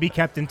this has to be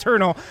kept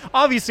internal.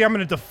 Obviously, I'm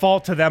going to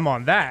default to them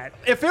on that.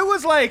 if it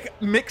was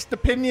like mixed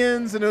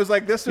opinions and it was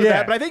like this or Yeah.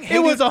 that, but I think It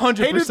was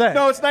 100%.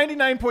 No, it's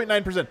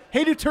 99.9%.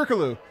 Haydu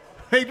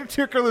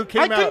Turkoglu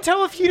came I out. couldn't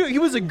tell if he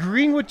was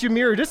agreeing with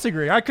Jameer or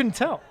disagreeing. I couldn't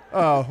tell.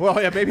 Oh well,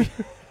 yeah, maybe.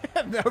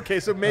 Okay,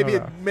 so maybe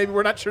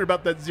we're not sure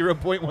about that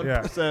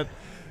 0.1%.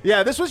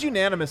 Yeah, this was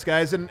unanimous,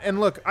 guys. And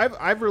look,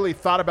 I've really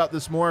thought about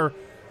this more.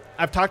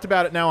 I've talked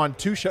about it now on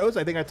 2 shows.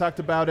 I think I talked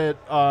about it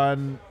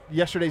on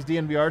yesterday's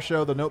DNVR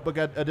show, the Notebook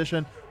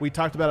edition. We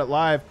talked about it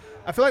live.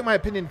 I feel like my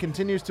opinion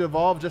continues to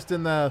evolve just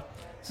in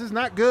this is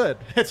not good.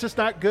 It's just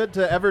not good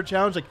to ever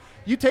challenge. Like,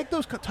 you take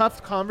those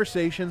tough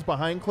conversations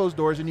behind closed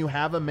doors and you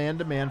have a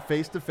man-to-man,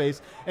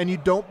 face-to-face, and you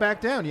don't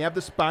back down. You have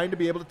the spine to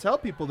be able to tell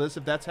people this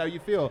if that's how you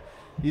feel.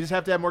 You just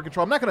have to have more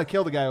control. I'm not going to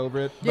kill the guy over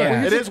it,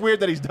 but it is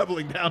weird that he's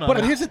doubling down on it.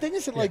 But here's the thing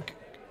is that, like,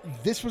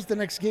 this was the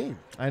next game.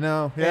 I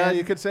know. Yeah, And,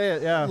 you could say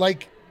it, yeah.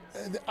 Like,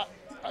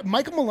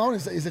 Michael Malone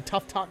is a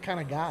tough talk kind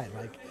of guy.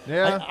 Like,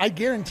 I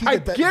guarantee I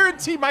that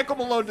guarantee Michael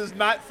Malone does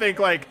not think,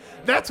 like,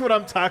 that's what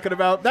I'm talking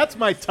about. That's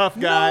my tough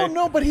guy.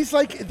 No, but he's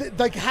like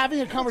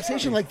having a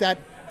conversation like that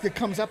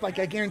comes up. Like,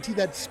 I guarantee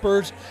that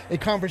spurs a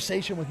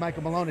conversation with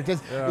Michael Malone. It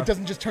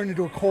doesn't just turn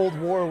into a Cold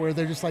War where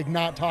they're just like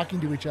not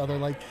talking to each other.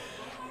 Like,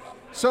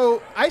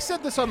 so I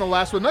said this on the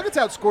last one. Nuggets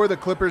outscore the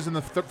Clippers in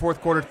the fourth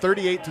quarter,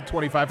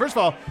 38-25. First of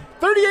all,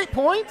 38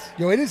 points.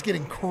 Yo, it is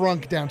getting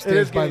crunk downstairs. It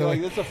is by the way.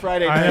 It's a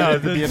Friday night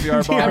at the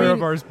DNVR bar. DNVR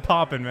bar's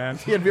popping, man.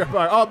 DNVR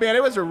bar. Oh man,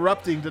 it was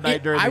erupting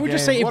tonight during the game. I would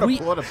just say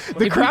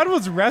the crowd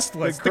was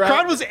restless. The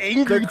crowd was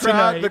angry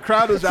tonight. The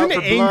crowd was out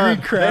for angry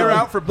blood. Crowd. They were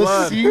out for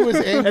blood. The sea was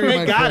angry. And they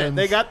my got friends. it.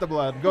 They got the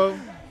blood. Go.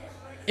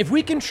 If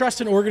we can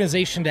trust an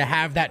organization to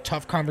have that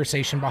tough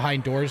conversation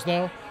behind doors,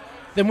 though,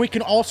 then we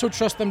can also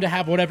trust them to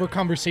have whatever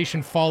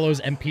conversation follows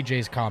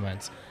MPJ's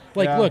comments.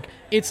 Like, look,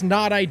 it's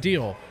not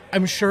ideal.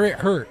 I'm sure it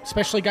hurt,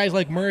 especially guys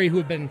like Murray who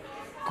have been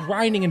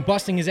grinding and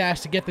busting his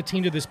ass to get the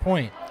team to this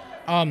point.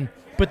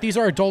 But these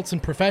are adults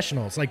and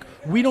professionals. Like,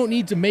 we don't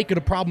need to make it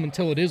a problem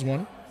until it is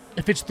one.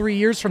 If it's 3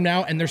 years from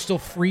now and they're still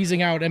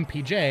freezing out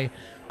MPJ,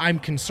 I'm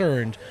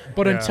concerned.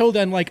 But until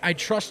then, like, I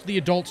trust the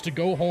adults to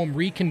go home,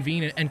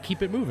 reconvene, and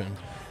keep it moving.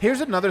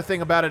 Here's another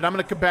thing about it. I'm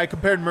going to compare. I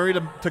compared Murray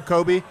to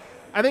Kobe.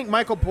 I think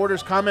Michael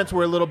Porter's comments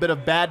were a little bit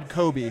of bad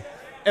Kobe.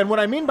 And what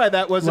I mean by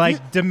that was...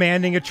 Like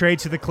demanding a trade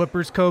to the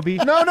Clippers, Kobe?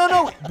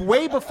 No.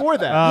 Way before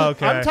that. Oh,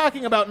 okay. I'm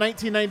talking about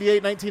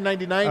 1998,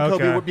 1999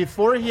 Kobe,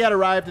 before he had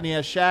arrived and he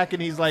has Shaq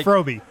and he's like...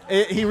 Froby.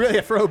 He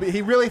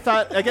really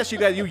thought... I guess you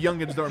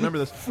youngins don't remember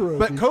this. Froby.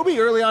 But Kobe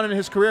early on in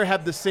his career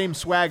had the same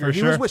swagger.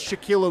 He was with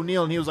Shaquille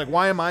O'Neal and he was like,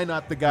 why am I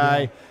not the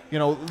guy... You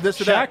know, this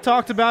or that. Shaq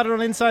talked about it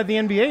on Inside the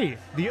NBA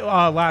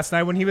last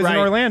night when he was in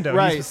Orlando.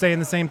 He was saying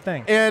the same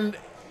thing. And...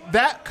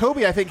 that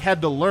Kobe, I think,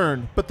 had to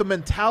learn, but the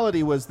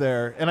mentality was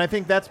there. And I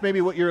think that's maybe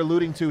what you're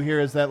alluding to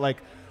here is that, like,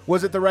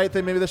 was it the right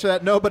thing? Maybe this or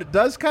that? No, but it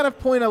does kind of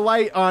point a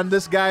light on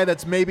this guy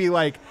that's maybe,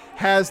 like,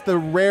 has the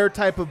rare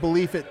type of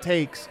belief it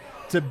takes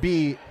to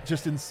be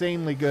just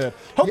insanely good.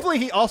 Hopefully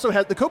he also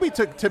has – the Kobe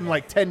took him,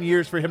 like, 10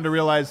 years for him to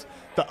realize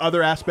the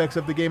other aspects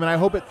of the game. And I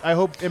hope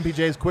MPJ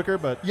is quicker,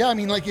 but – yeah, I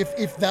mean, like,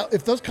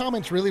 if those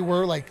comments really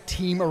were, like,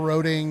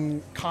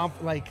 team-eroding,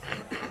 like,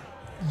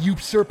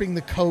 usurping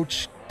the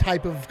coach –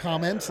 type of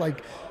comments,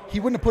 like he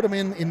wouldn't have put him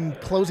in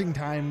closing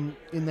time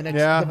in the next.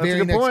 Yeah, the that's very a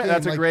good next point. game.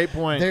 That's like, a great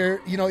point.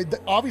 There, you know,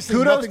 obviously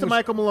kudos to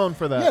Michael Malone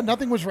for that. Yeah,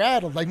 nothing was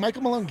rattled. Like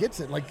Michael Malone gets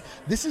it. Like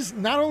this is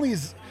not only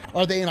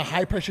are they in a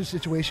high pressure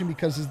situation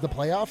because it's the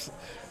playoffs.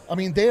 I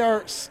mean,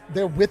 they're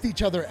with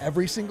each other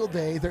every single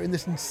day. They're in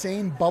this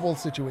insane bubble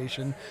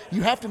situation.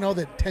 You have to know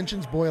that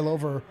tensions boil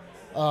over.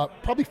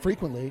 Probably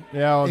frequently.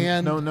 Yeah,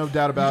 and no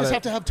doubt about it. You just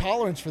have to have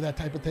tolerance for that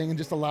type of thing and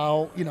just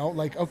allow, you know,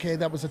 like, okay,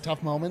 that was a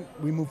tough moment.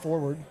 We move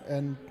forward,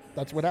 and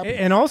that's what happened.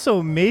 And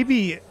also,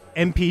 maybe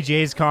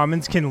MPJ's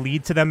comments can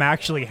lead to them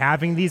actually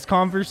having these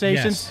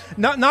conversations.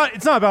 Yes.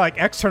 It's not about like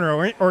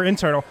external or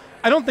internal.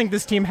 I don't think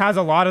this team has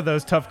a lot of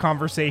those tough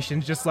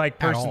conversations, just like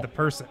person to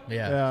person.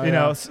 Yeah. You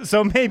know,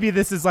 so maybe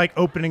this is like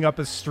opening up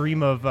a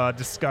stream of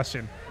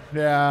discussion.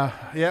 Yeah.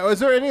 Is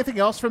there anything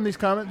else from these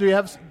comments? Do you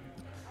have?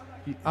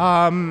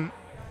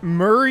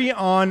 Murray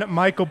on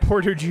Michael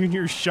Porter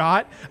Jr.'s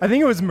shot. I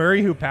think it was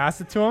Murray who passed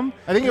it to him.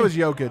 I think it was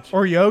Jokic.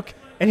 Or Jokic.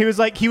 And he was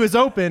like, he was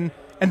open,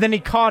 and then he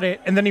caught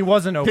it, and then he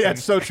wasn't open. Yeah,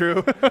 it's so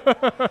true.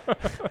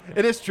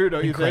 It is true,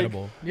 don't you think?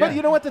 Yeah. But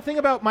you know what? The thing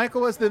about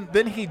Michael is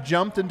then he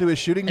jumped into his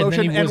shooting And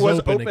motion then he and was was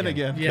open open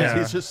again. again. Yeah.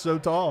 He's just so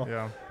tall.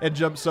 Yeah. And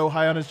jumped so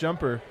high on his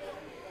jumper.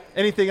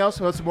 Anything else?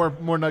 What's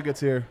more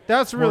nuggets here?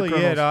 That's More really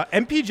it. kernels.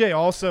 MPJ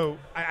also,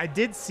 I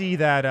did see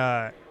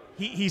that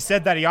he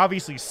said that he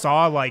obviously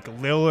saw like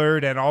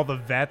Lillard and all the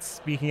vets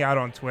speaking out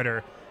on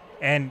Twitter,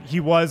 and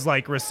he was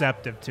like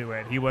receptive to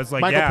it. He was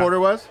like, Michael Porter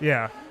was?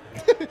 Yeah.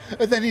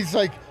 And then he's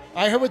like,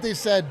 I heard what they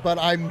said, but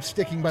I'm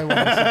sticking by what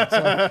I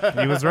said.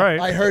 So He was right.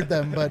 I heard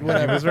them, but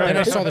whatever. He was right. Then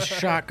I saw the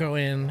shot go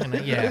in, and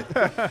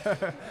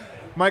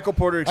Michael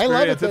Porter I experience.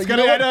 love it, though. It's You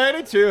gonna know what? I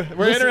do too.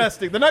 We're Listen.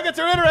 interesting. The Nuggets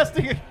are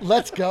interesting.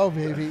 Let's go,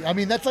 baby. I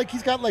mean, that's like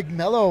he's got like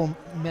Melo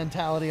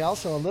mentality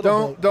also a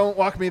little bit. Don't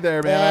walk me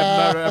there,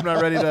 man. I'm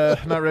not ready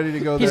to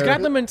go he's there.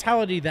 got the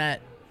mentality that,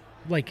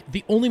 like,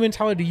 the only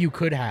mentality you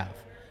could have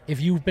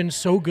if you've been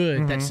so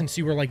good that since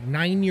you were like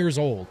 9 years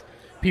old,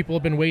 people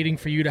have been waiting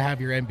for you to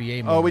have your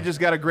NBA moment. Oh, we just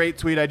got a great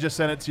tweet. I just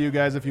sent it to you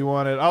guys if you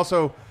want it.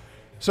 Also,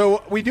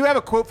 so we do have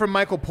a quote from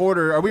Michael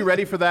Porter. Are we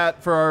ready for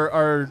that for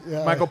our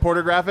Michael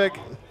Porter graphic?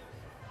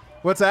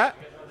 What's that?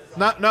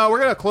 No, we're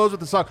gonna close with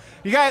the song.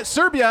 You guys,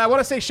 Serbia. I want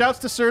to say shouts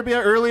to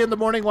Serbia early in the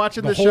morning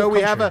watching the show.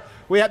 We have the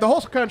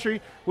whole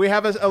country. We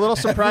have a little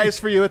surprise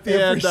for you at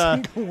the end.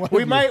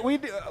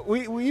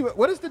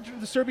 What is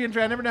the Serbian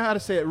drink? I never know how to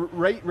say it.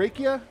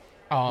 Rakia.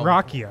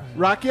 Rakia.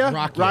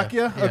 Rakia.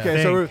 Yeah.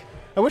 Okay, so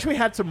I wish we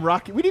had some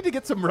Rakia. We need to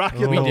get some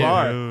Rakia at the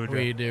bar.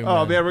 We do.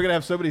 Oh man, we're gonna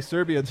have so many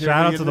Serbians here.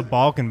 Shout out to the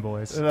Balkan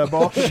boys. The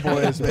Balkan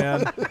boys,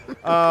 man.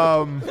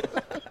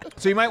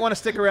 So you might want to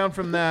stick around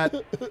from that.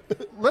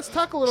 Let's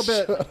talk a little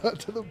bit. Shout out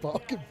to the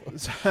Balkan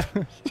boys.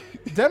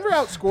 Denver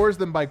outscores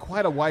them by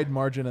quite a wide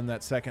margin in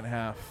that second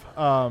half.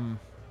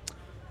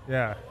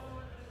 Yeah.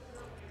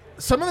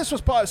 Some of this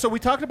was so we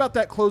talked about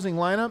that closing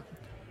lineup.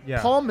 Yeah.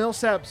 Paul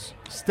Millsap's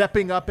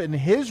stepping up in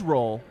his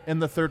role in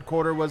the third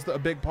quarter was a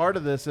big part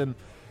of this. And,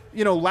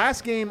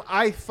 last game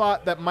I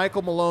thought that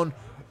Michael Malone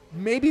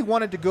maybe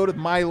wanted to go to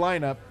my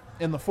lineup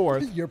in the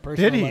fourth. Your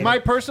personal lineup. My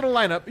personal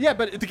lineup. Yeah,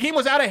 but the game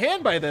was out of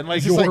hand by then.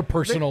 Like Your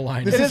personal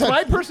lineup. It is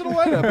my personal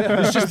lineup.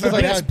 Yeah. It's just the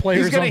best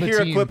players He's going on to the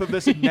hear team. a clip of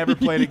this and never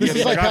play it again. This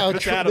is like how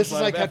Travis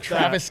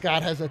Travis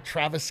Scott has a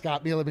Travis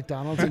Scott meal at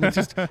McDonald's, and it's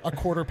just a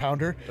quarter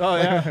pounder. Oh,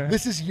 yeah.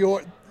 This is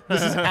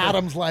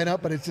Adam's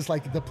lineup, but it's just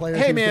like the players.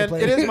 Hey, man,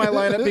 it is my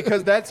lineup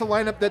because that's a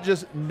lineup that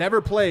just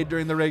never played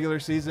during the regular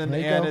season,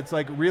 and it's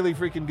like really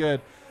freaking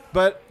good.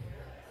 But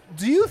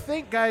do you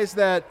think, guys,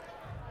 that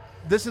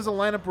this is a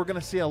lineup we're going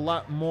to see a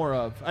lot more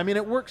of? I mean,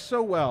 it works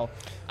so well.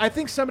 I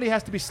think somebody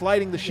has to be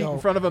sliding the sheet in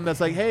front of them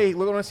that's like, hey,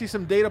 look, I want to see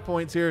some data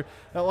points here.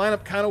 That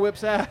lineup kind of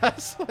whips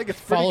ass. Like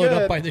it's pretty Followed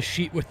good. up by the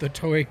sheet with the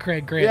Torrey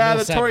Craig Grant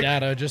Millsap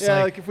data. Just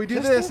like if we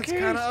do this, it's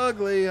kind of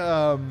ugly.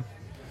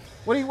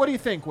 What do you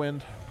think,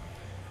 Wind?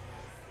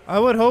 I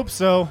would hope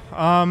so.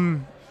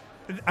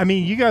 I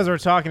mean, you guys were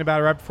talking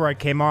about it right before I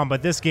came on,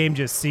 but this game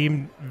just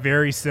seemed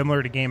very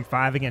similar to Game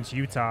 5 against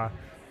Utah.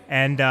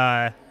 And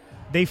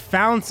they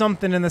found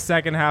something in the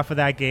second half of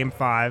that Game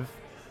 5.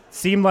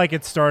 Seemed like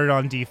it started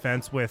on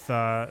defense with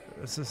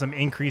some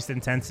increased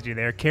intensity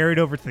there, carried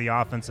over to the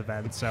offensive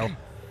end. So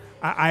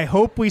I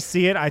hope we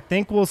see it. I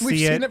think we'll see it.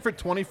 We've seen it for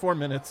 24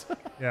 minutes.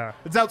 Yeah.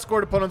 It's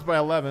outscored opponents by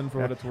 11 for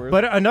what it's worth.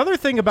 But another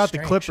thing about the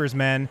Clippers,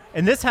 man,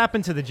 and this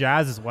happened to the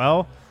Jazz as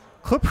well,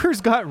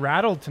 Clippers got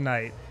rattled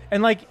tonight.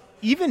 And, like,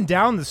 even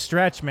down the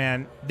stretch,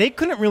 man, they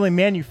couldn't really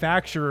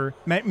manufacture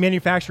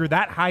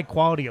that high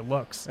quality of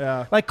looks.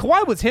 Yeah. Like,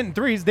 Kawhi was hitting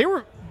threes. They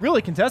were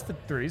really contested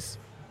threes.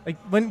 Like,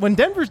 when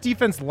Denver's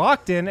defense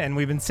locked in, and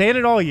we've been saying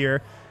it all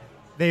year,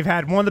 they've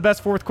had one of the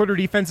best fourth quarter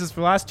defenses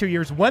for the last 2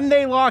 years. When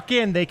they lock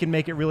in, they can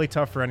make it really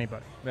tough for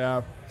anybody.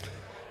 Yeah.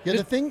 Yeah,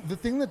 the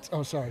thing that's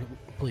sorry.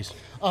 Please.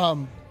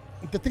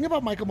 The thing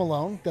about Michael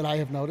Malone that I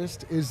have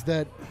noticed is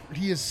that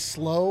he is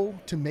slow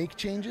to make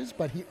changes,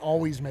 but he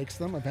always makes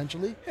them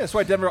eventually. Yeah, that's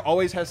why Denver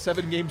always has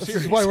 7-game series.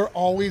 This is why we're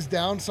always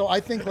down. So I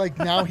think like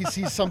now he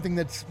sees something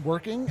that's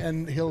working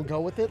and he'll go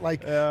with it.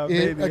 Like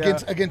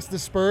against the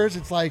Spurs,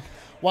 it's like,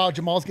 wow,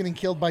 Jamal's getting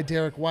killed by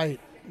Derek White.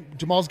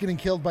 Jamal's getting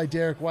killed by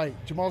Derek White.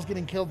 Jamal's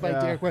getting killed by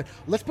Derek White.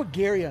 Let's put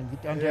Gary on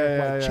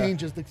Derek White.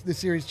 Changes the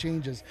series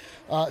changes.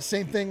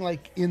 Same thing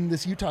like in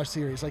this Utah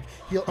series. Like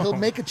he'll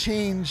make a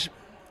change.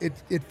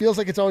 It feels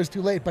like it's always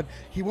too late, but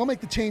he will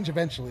make the change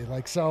eventually.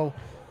 Like so,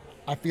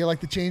 I feel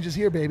like the change is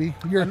here, baby.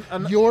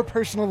 Your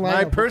personal lineup.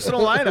 My personal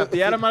lineup,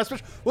 the Adam Minus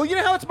Special. Well, you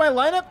know how it's my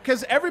lineup?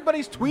 Because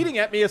everybody's tweeting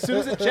at me as soon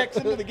as it checks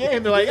into the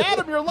game. They're like,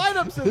 Adam, your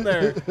lineup's in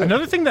there.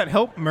 Another thing that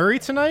helped Murray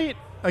tonight,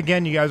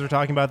 again, you guys were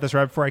talking about this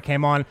right before I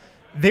came on,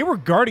 they were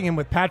guarding him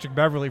with Patrick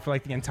Beverley for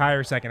like the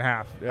entire second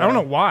half. Yeah. I don't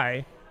know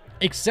why.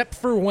 Except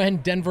for when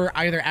Denver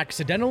either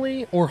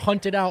accidentally or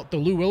hunted out the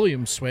Lou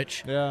Williams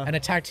switch and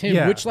attacked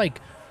him, which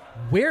like,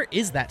 where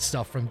is that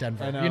stuff from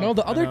Denver?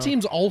 The other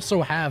teams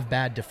also have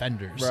bad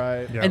defenders.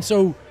 Right. Yeah. And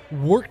so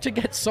work to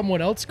get someone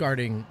else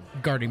guarding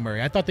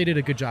Murray. I thought they did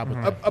a good job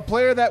with that. A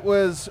player that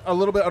was a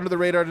little bit under the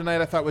radar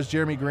tonight, I thought, was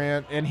Jeremy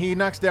Grant, and he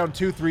knocks down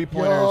 2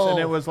 3-pointers, and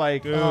it was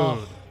like,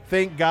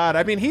 thank God.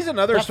 I mean, he's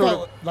another that sort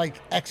felt of like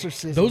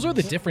exorcism. Those are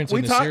the difference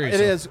in the series. It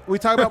is. We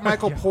talk about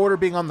Michael Porter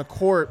being on the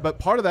court, but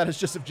part of that is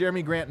just if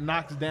Jeremy Grant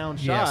knocks down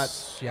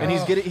shots, and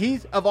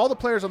he's of all the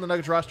players on the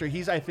Nuggets roster,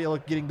 he's I feel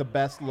like getting the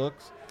best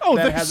looks. Oh,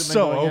 they're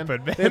so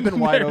open, man. They've been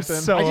wide open.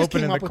 So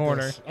open in the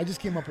corner. I just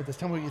came up with this.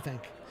 Tell me what you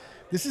think.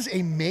 This is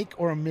a make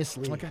or a miss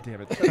league. Oh, God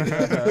damn it!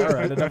 All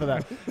right, enough of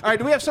that. All right,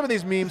 do we have some of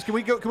these memes? Can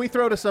we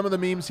throw to some of the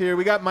memes here?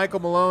 We got Michael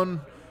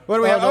Malone. What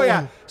do we have? Oh,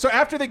 yeah. So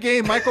after the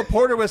game, Michael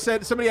Porter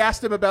somebody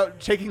asked him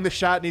about taking the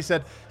shot, and he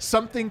said,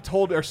 someone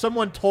told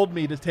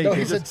me to take it. No,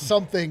 he said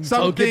something.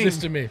 Oh, give this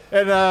to me.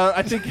 And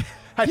I think...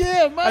 Mike.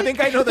 I think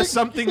I know the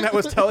something that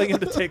was telling him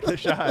to take the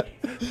shot.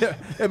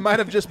 It might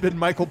have just been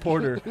Michael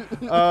Porter.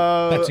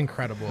 That's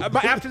incredible.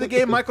 But after the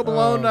game, Michael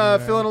Malone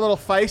feeling a little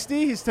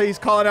feisty. He's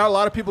calling out a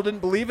lot of people didn't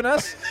believe in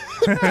us.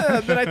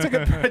 Then I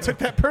took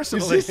that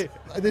personally. Is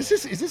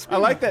this? I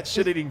like that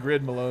shit-eating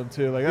grid Malone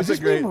too. Like that's is this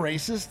great. being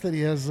racist that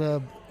he has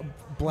black?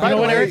 By the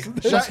way, Eric,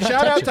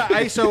 shout out to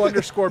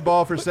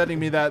ISO_ball for sending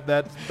me that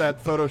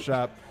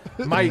Photoshop.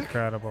 Mike,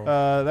 incredible.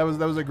 That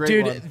was a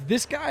great one. Dude,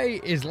 this guy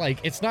is like,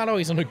 it's not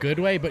always in a good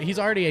way, but he's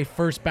already a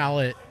first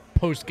ballot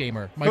post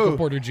gamer, Michael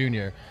Porter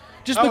Jr.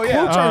 Just the quotes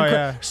are incredible.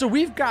 yeah. So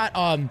we've got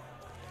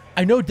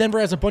I know Denver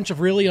has a bunch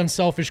of really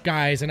unselfish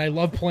guys, and I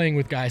love playing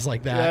with guys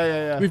like that.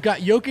 Yeah. We've got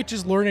Jokic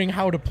is learning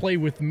how to play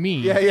with me.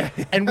 Yeah.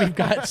 And we've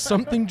got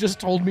something just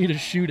told me to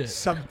shoot it.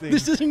 Something.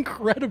 This is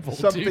incredible,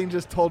 Something dude.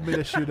 just told me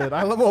to shoot it.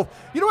 I love. Well,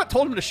 you know what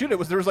told him to shoot it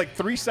was there was like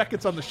 3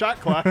 seconds on the shot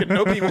clock and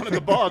nobody wanted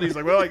the ball. And he's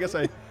like, well, I guess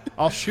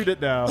I'll shoot it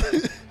now.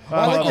 Oh,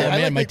 I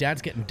man, like my that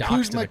dad's getting doxxed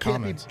Kuzma in the can't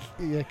comments.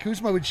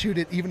 Kuzma would shoot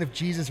it even if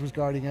Jesus was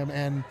guarding him,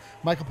 and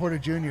Michael Porter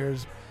Jr.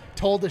 is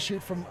told to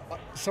shoot from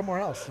somewhere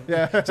else.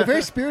 Yeah. It's a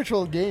very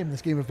spiritual game,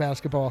 this game of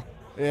basketball.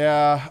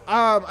 Yeah.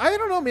 I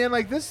don't know, man.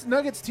 Like this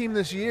Nuggets team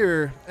this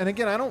year, and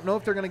again, I don't know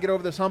if they're going to get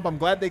over this hump. I'm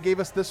glad they gave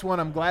us this one.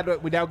 I'm glad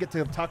that we now get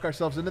to talk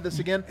ourselves into this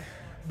again.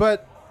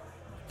 But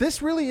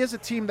this really is a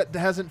team that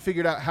hasn't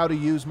figured out how to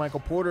use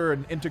Michael Porter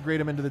and integrate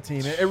him into the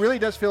team. It really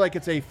does feel like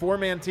it's a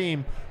 4-man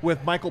team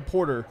with Michael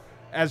Porter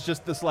as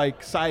just this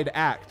like side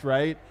act,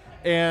 right?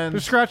 And They're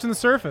scratching the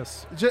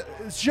surface.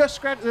 it's just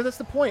scratch. That's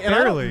the point. And I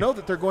Barely. don't know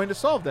that they're going to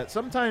solve that.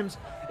 Sometimes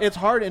it's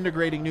hard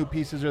integrating new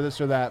pieces or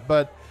this or that.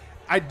 But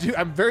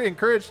I'm very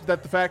encouraged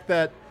that the fact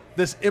that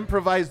this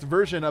improvised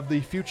version of the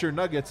future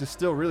Nuggets is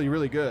still really,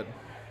 really good.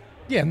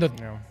 Yeah,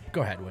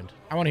 go ahead, Wind.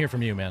 I want to hear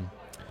from you, man.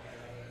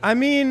 I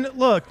mean,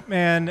 look,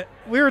 man,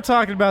 we were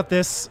talking about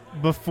this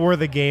before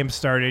the game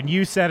started.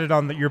 You said it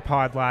on your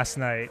pod last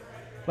night.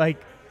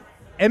 Like,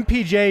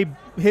 MPJ,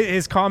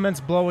 his comments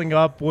blowing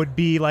up would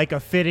be like a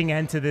fitting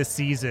end to this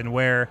season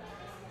where,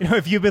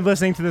 if you've been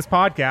listening to this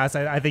podcast,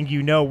 I think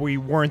you know we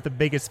weren't the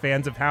biggest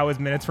fans of how his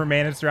minutes were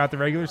managed throughout the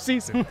regular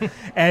season.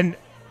 And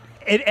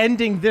it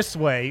ending this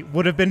way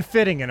would have been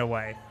fitting in a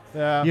way.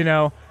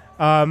 Yeah.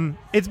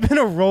 It's been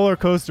a roller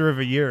coaster of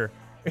a year.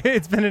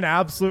 It's been an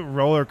absolute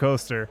roller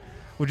coaster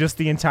with just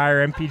the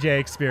entire MPJ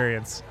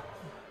experience.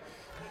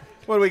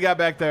 What do we got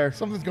back there?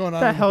 Something's going on. What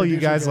the with hell are you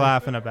producer guys guy.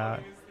 laughing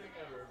about?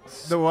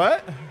 The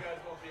what?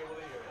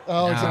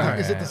 Oh, is All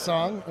it the right.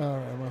 song? All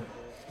right,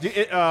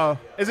 well.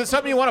 Is it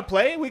something you want to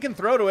play? We can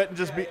throw to it and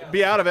just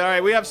be out of it. All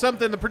right, we have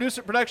something. The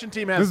production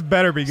team has This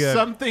better be good.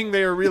 something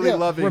they are really Yeah.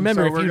 loving.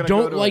 Remember, so we're if you gonna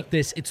go don't to like it.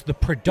 this, it's the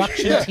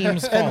production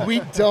team's fault.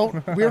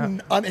 And we're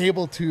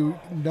unable to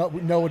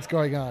know what's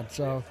going on.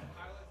 So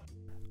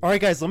All right,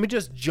 guys, let me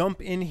just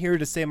jump in here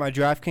to say my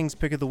DraftKings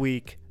pick of the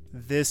week.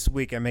 This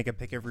week, I make a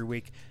pick every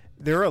week.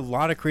 There are a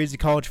lot of crazy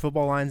college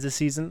football lines this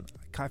season.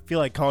 I feel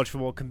like college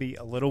football can be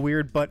a little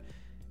weird, but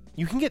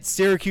you can get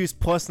Syracuse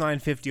plus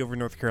 950 over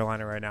North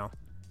Carolina right now.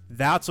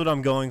 That's what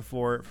I'm going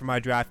for my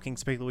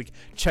DraftKings pick of the week.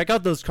 Check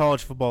out those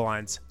college football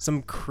lines.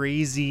 Some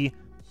crazy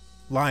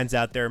lines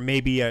out there.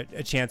 Maybe a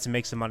chance to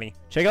make some money.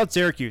 Check out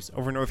Syracuse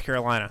over North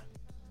Carolina.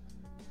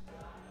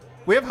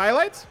 We have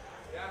highlights?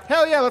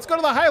 Hell yeah, let's go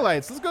to the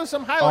highlights. Let's go to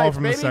some highlights, All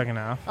from baby. the second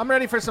half. I'm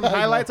ready for some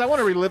highlights. I want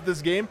to relive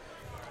this game.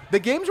 The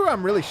games where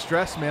I'm really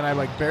stressed, man, I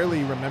like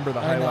barely remember the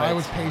I know highlights. I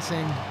was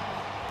pacing.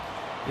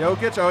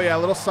 Jokic, oh yeah, a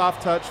little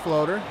soft touch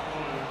floater.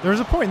 There was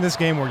a point in this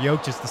game where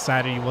Yoke just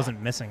decided he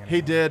wasn't missing it.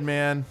 He did,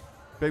 man.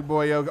 Big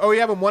boy Jokic. Oh, you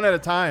have him one at a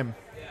time.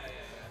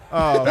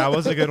 Oh, That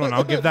was a good one.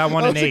 I'll give that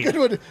one That an was a 8. good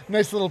one.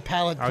 Nice little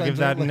palate I'll give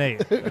that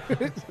cleanser. an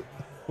 8.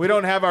 we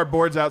don't have our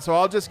boards out, so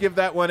I'll just give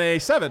that one a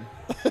 7.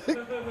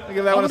 I'll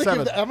give that one a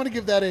 7. I'm going to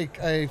give that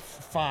a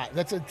 5.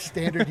 That's a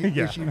standard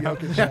Yeah. issue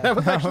Jokic That shot.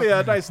 was actually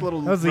a nice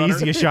little That was the runner.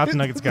 easiest shot the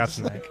Nuggets got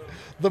tonight.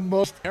 The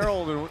most.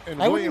 Harold and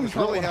I wouldn't Williams even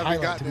call really it a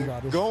haven't highlight, to be gotten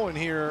honest. it going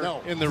here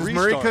No. in the Is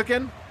restart. Murray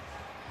cooking?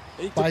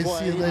 8 to Bye, play.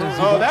 see you later.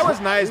 Oh, that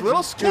was nice.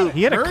 Little scoop.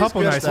 He had a Murray's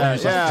couple good nice at that.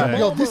 finishes Yeah. today.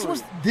 Yo,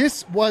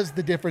 this was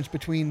the difference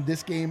between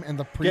this game and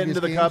the previous Getting to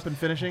the games. cup and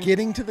finishing?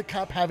 Getting to the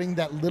cup, having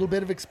that little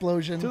bit of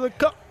explosion. To the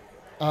cup.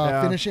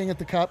 Yeah. Finishing at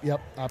the cup. Yep,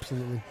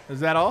 absolutely. Is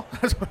that all?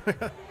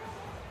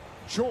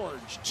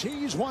 George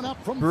tees one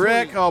up from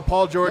Brick. three. Oh,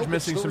 Paul George Jokic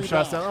missing the some rebound.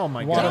 shots down. Oh,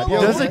 my What God. a-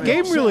 Yo, Does the man.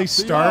 game really The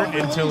start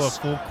release until a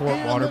full court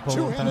and water the polo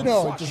two-handed time? No,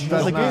 it flush. just Does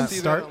does the not. game See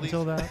that start at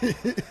until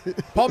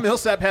that? Paul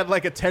Millsap had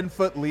like a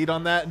 10-foot lead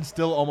on that and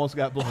still almost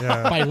got blocked.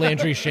 Yeah. By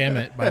Landry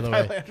Shamet, by the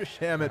way. Landry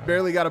Shamet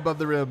barely got above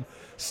the rim.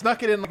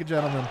 Snuck it in like a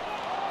gentleman.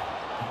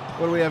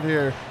 What do we have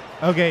here?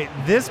 Okay,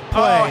 this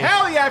play. Oh,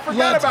 hell yeah. I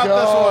forgot Let's about go.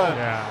 this one.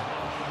 Yeah.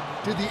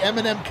 Dude, the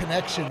Eminem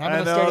connection. I'm I going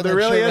to know. start There that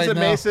really shit is right a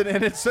now. Mason,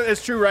 and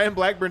it's true. Ryan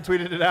Blackburn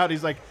tweeted it out.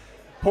 He's like,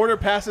 Porter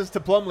passes to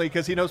Plumlee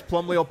because he knows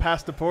Plumlee will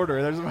pass to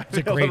Porter. There's It's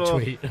a great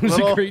tweet. It was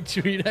a great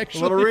tweet, A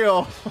actually. little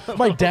real.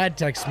 My dad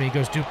texts me, he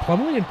goes, do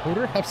Plumlee and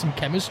Porter have some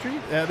chemistry?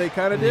 Yeah, they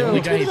kind of The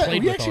only do. guy he We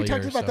played with actually all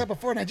talked year, about so. that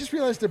before, and I just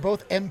realized they're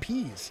both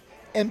MPs.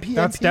 MP.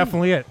 That's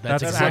definitely it.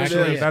 That's That's exactly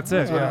actually it. that's it.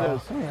 That's what Yeah. it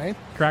is. All right.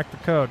 Crack the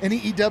code. Any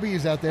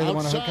EWs out there that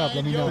want to hook up, Outside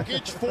let me know.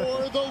 Jokic for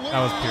the lead.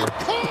 That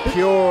was pure.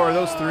 Pure,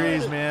 those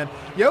threes, man.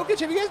 Jokic,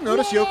 have you guys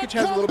noticed What a Jokic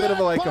has a little bit of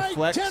a, like a comeback by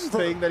flex Denver.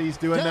 thing that he's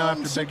doing now Down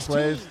after big 16.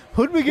 plays?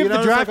 Who'd we give You the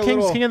know, it's like a DraftKings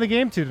little- King of the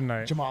Game to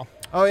tonight? Jamal.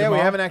 Oh, yeah, we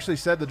Jamal? haven't actually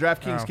said the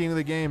DraftKings Oh. King of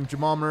the game,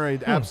 Jamal Murray.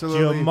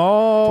 Absolutely.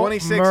 Jamal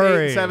 26,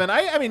 Murray. 8, and 7.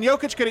 I mean,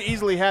 Jokic could have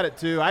easily had it,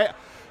 too.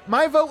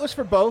 My vote was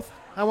for both.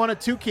 I wanted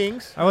 2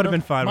 Kings. I would have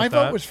been fine My with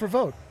vote that. was for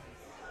vote.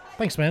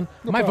 Thanks, man.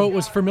 No My problem. vote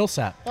was for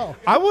Millsap. Oh.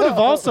 I would have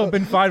also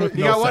been fine with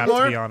You got one Millsap, to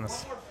more? be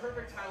honest.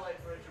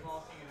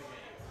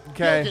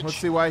 Okay, Jokic let's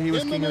see why he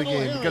was in king of the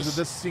middle, game. Because of Harris.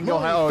 this single.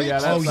 Murray Oh, yeah,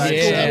 fakes that's Oh, nice.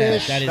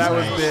 yeah, That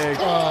was nice. big.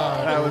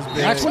 That was big.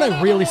 That's when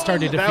I really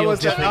started to That feel was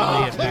the- differently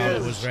oh, about it.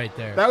 dude. Was right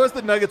there. That was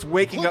the Nuggets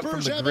waking up from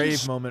Clippers, the Evans,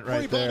 grave moment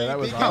right there. That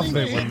was beginning awesome.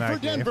 They big won for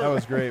that game. Denver. That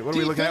was great. What are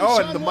we looking at? Defense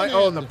Oh, and on one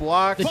and the end.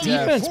 block. The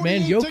Yeah. defense,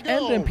 man. 48 Yoke to and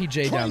go.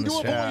 MPJ down Trying the to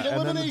stretch. avoid And then the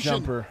elimination.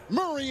 jumper.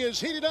 Murray is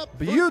heated up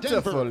for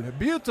Beautiful, Denver.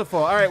 beautiful.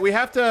 All right, we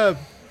have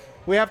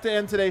to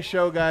end today's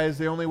show, guys.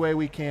 The only way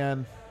we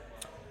can.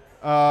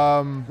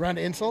 Round of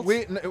insults?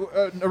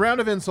 A round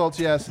of insults,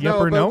 yes. Yep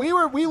or no?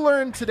 We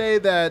learned today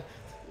that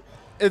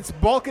it's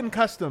Balkan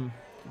custom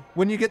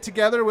when you get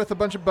together with a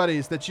bunch of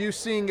buddies that you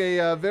sing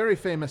a very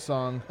famous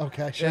song.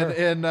 Okay, sure.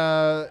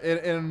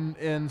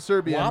 In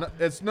Serbian, WAP?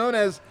 it's known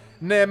as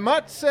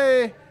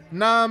Nemace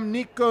nam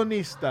niko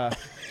nista.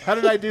 How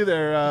did I do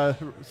there,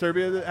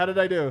 Serbia? How did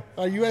I do?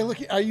 Are you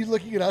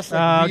looking at us?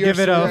 Like we Give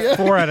are it a Serbia?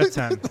 4 out of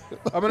 10.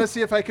 I'm gonna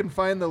see if I can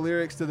find the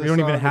lyrics to this. We don't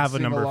song even and have a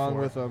sing number along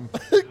 4. with them.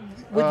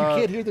 When you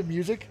can't hear the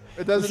music,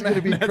 It doesn't this is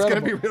gonna be matter. It's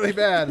gonna be incredible. really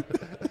bad.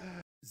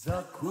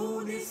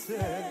 Zakuni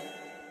se,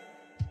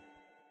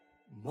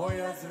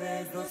 moja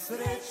zvezdo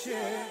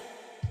sreće,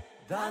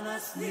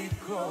 danas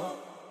niko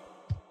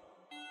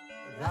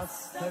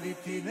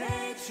rastaviti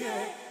neće.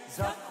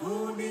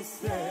 Zakuni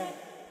se,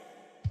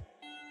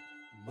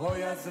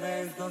 moja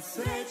zvezdo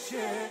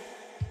sreće,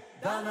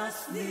 danas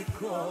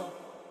niko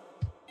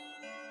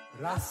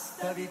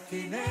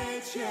rastaviti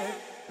neće,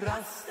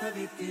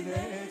 rastaviti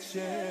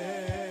neće.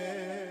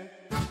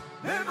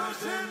 Ne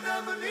može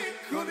nam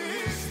niko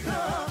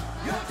ništa,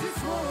 jači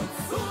smo od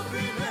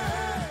sudbine.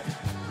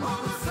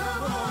 Mogu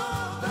samo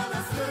da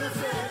nas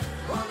mrze,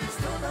 oni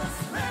što nas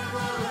ne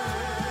vole.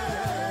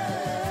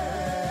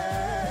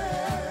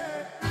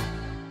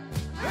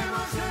 Ne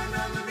može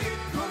nam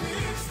niko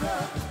ništa,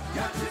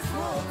 jači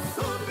smo od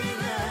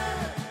sudbine.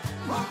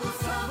 Mogu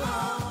samo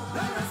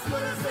da nas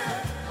mrze,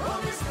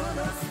 oni što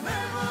nas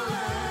ne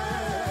vole.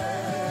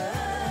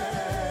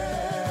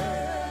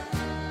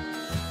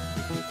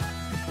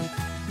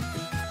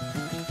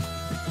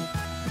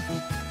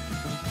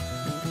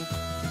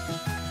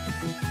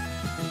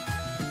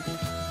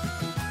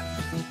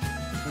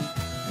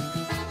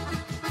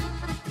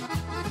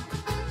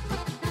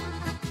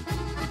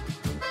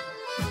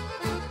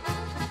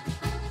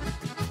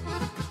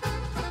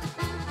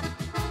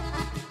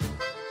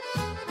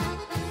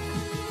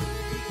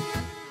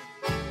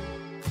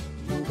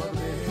 Ljubav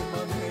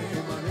nema,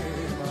 nema,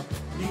 nema,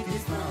 niti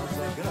zna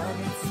za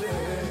granice.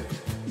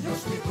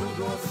 Još mi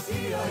dugo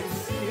sijaj,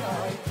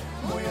 sijaj,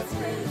 moja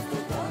zvezdo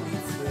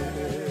danice.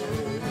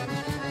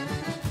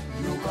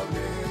 Ljubav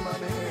nema,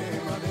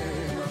 nema,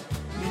 nema,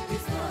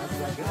 niti zna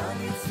za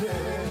granice.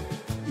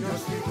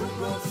 Još mi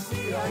dugo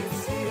sijaj,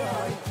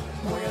 sijaj,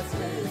 moja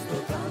zvezdo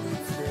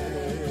danice.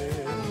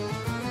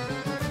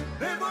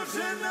 Ne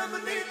može nam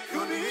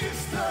niko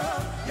ništa,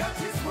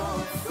 jači smo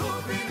od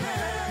sudbine.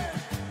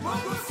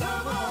 Mogu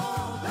samo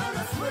da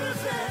nas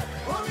mrze,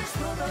 oni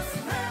što nas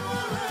ne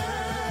vole.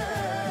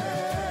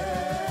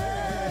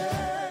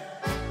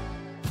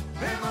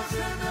 Ne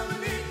može nam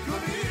niko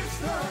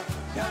ništa,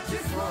 jači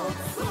smo od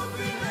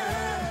sudbine.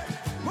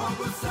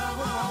 Mogu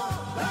samo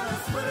da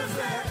nas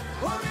mrze,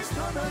 oni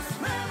što nas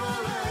ne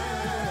vole.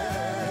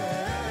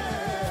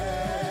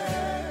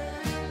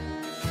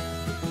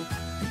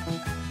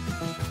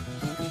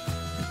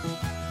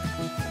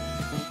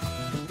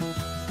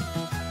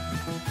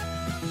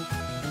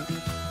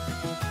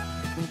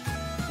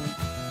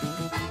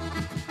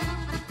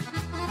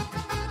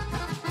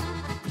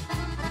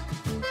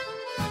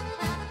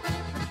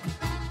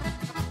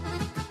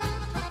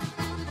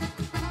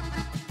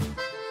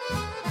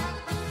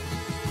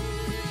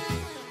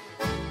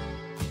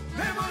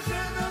 Ne može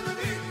nam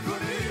niko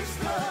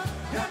ništa,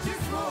 jači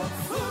smo od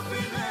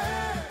sudbine.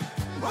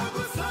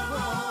 Mogu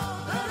samo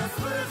da nas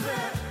mrze,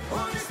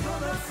 oni što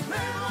nas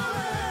ne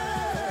vole.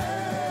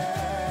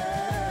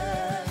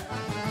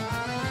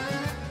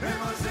 Ne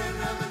može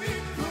nam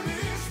niko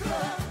ništa,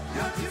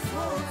 jači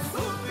smo od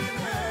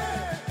sudbine.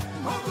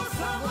 Mogu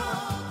samo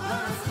da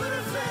nas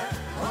mrze,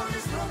 oni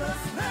što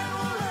nas ne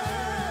vole.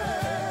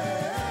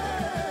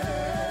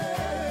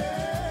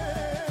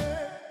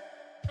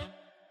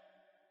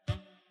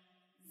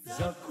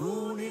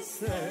 Zakuni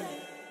se,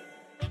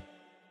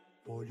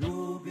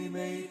 poljubi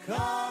me i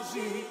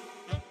kaži,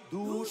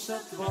 duša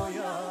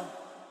tvoja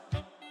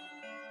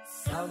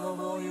samo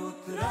moju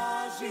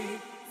traži.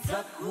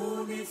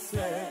 Zakuni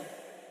se,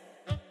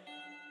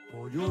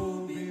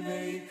 poljubi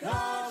me i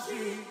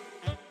kaži,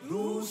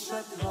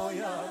 duša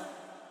tvoja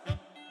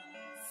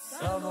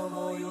samo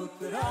moju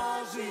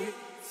traži,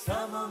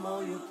 samo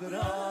moju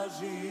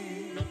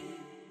traži.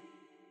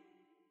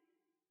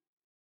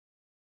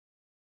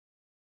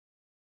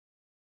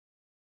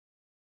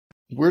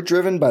 We're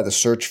driven by the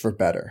search for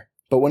better.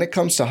 But when it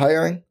comes to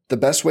hiring, the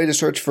best way to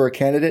search for a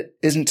candidate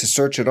isn't to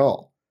search at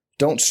all.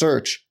 Don't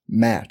search,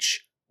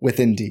 match with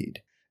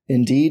Indeed.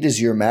 Indeed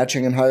is your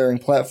matching and hiring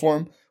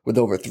platform With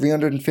over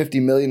 350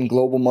 million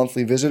global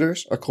monthly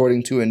visitors,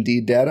 according to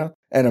Indeed data,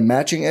 and a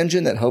matching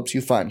engine that helps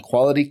you find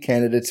quality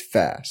candidates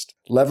fast.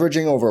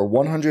 Leveraging over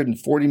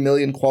 140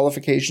 million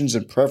qualifications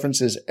and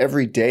preferences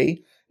every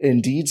day,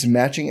 Indeed's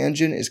matching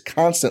engine is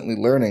constantly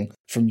learning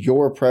from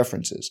your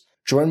preferences.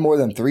 Join more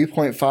than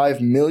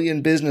 3.5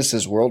 million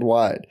businesses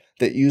worldwide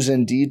that use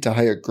Indeed to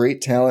hire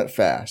great talent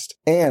fast.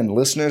 And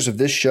listeners of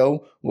this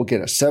show will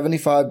get a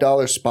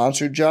 $75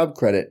 sponsored job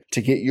credit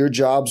to get your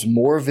jobs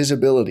more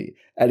visibility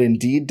at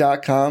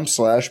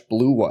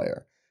Indeed.com/Blue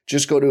Wire.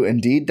 Just go to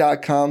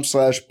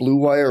Indeed.com/Blue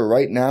Wire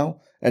right now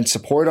and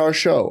support our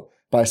show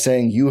by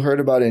saying you heard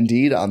about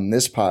Indeed on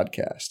this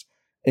podcast.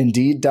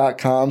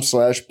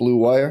 Indeed.com/Blue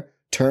Wire.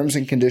 Terms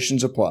and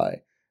conditions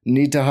apply.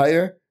 Need to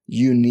hire?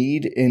 You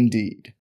need Indeed.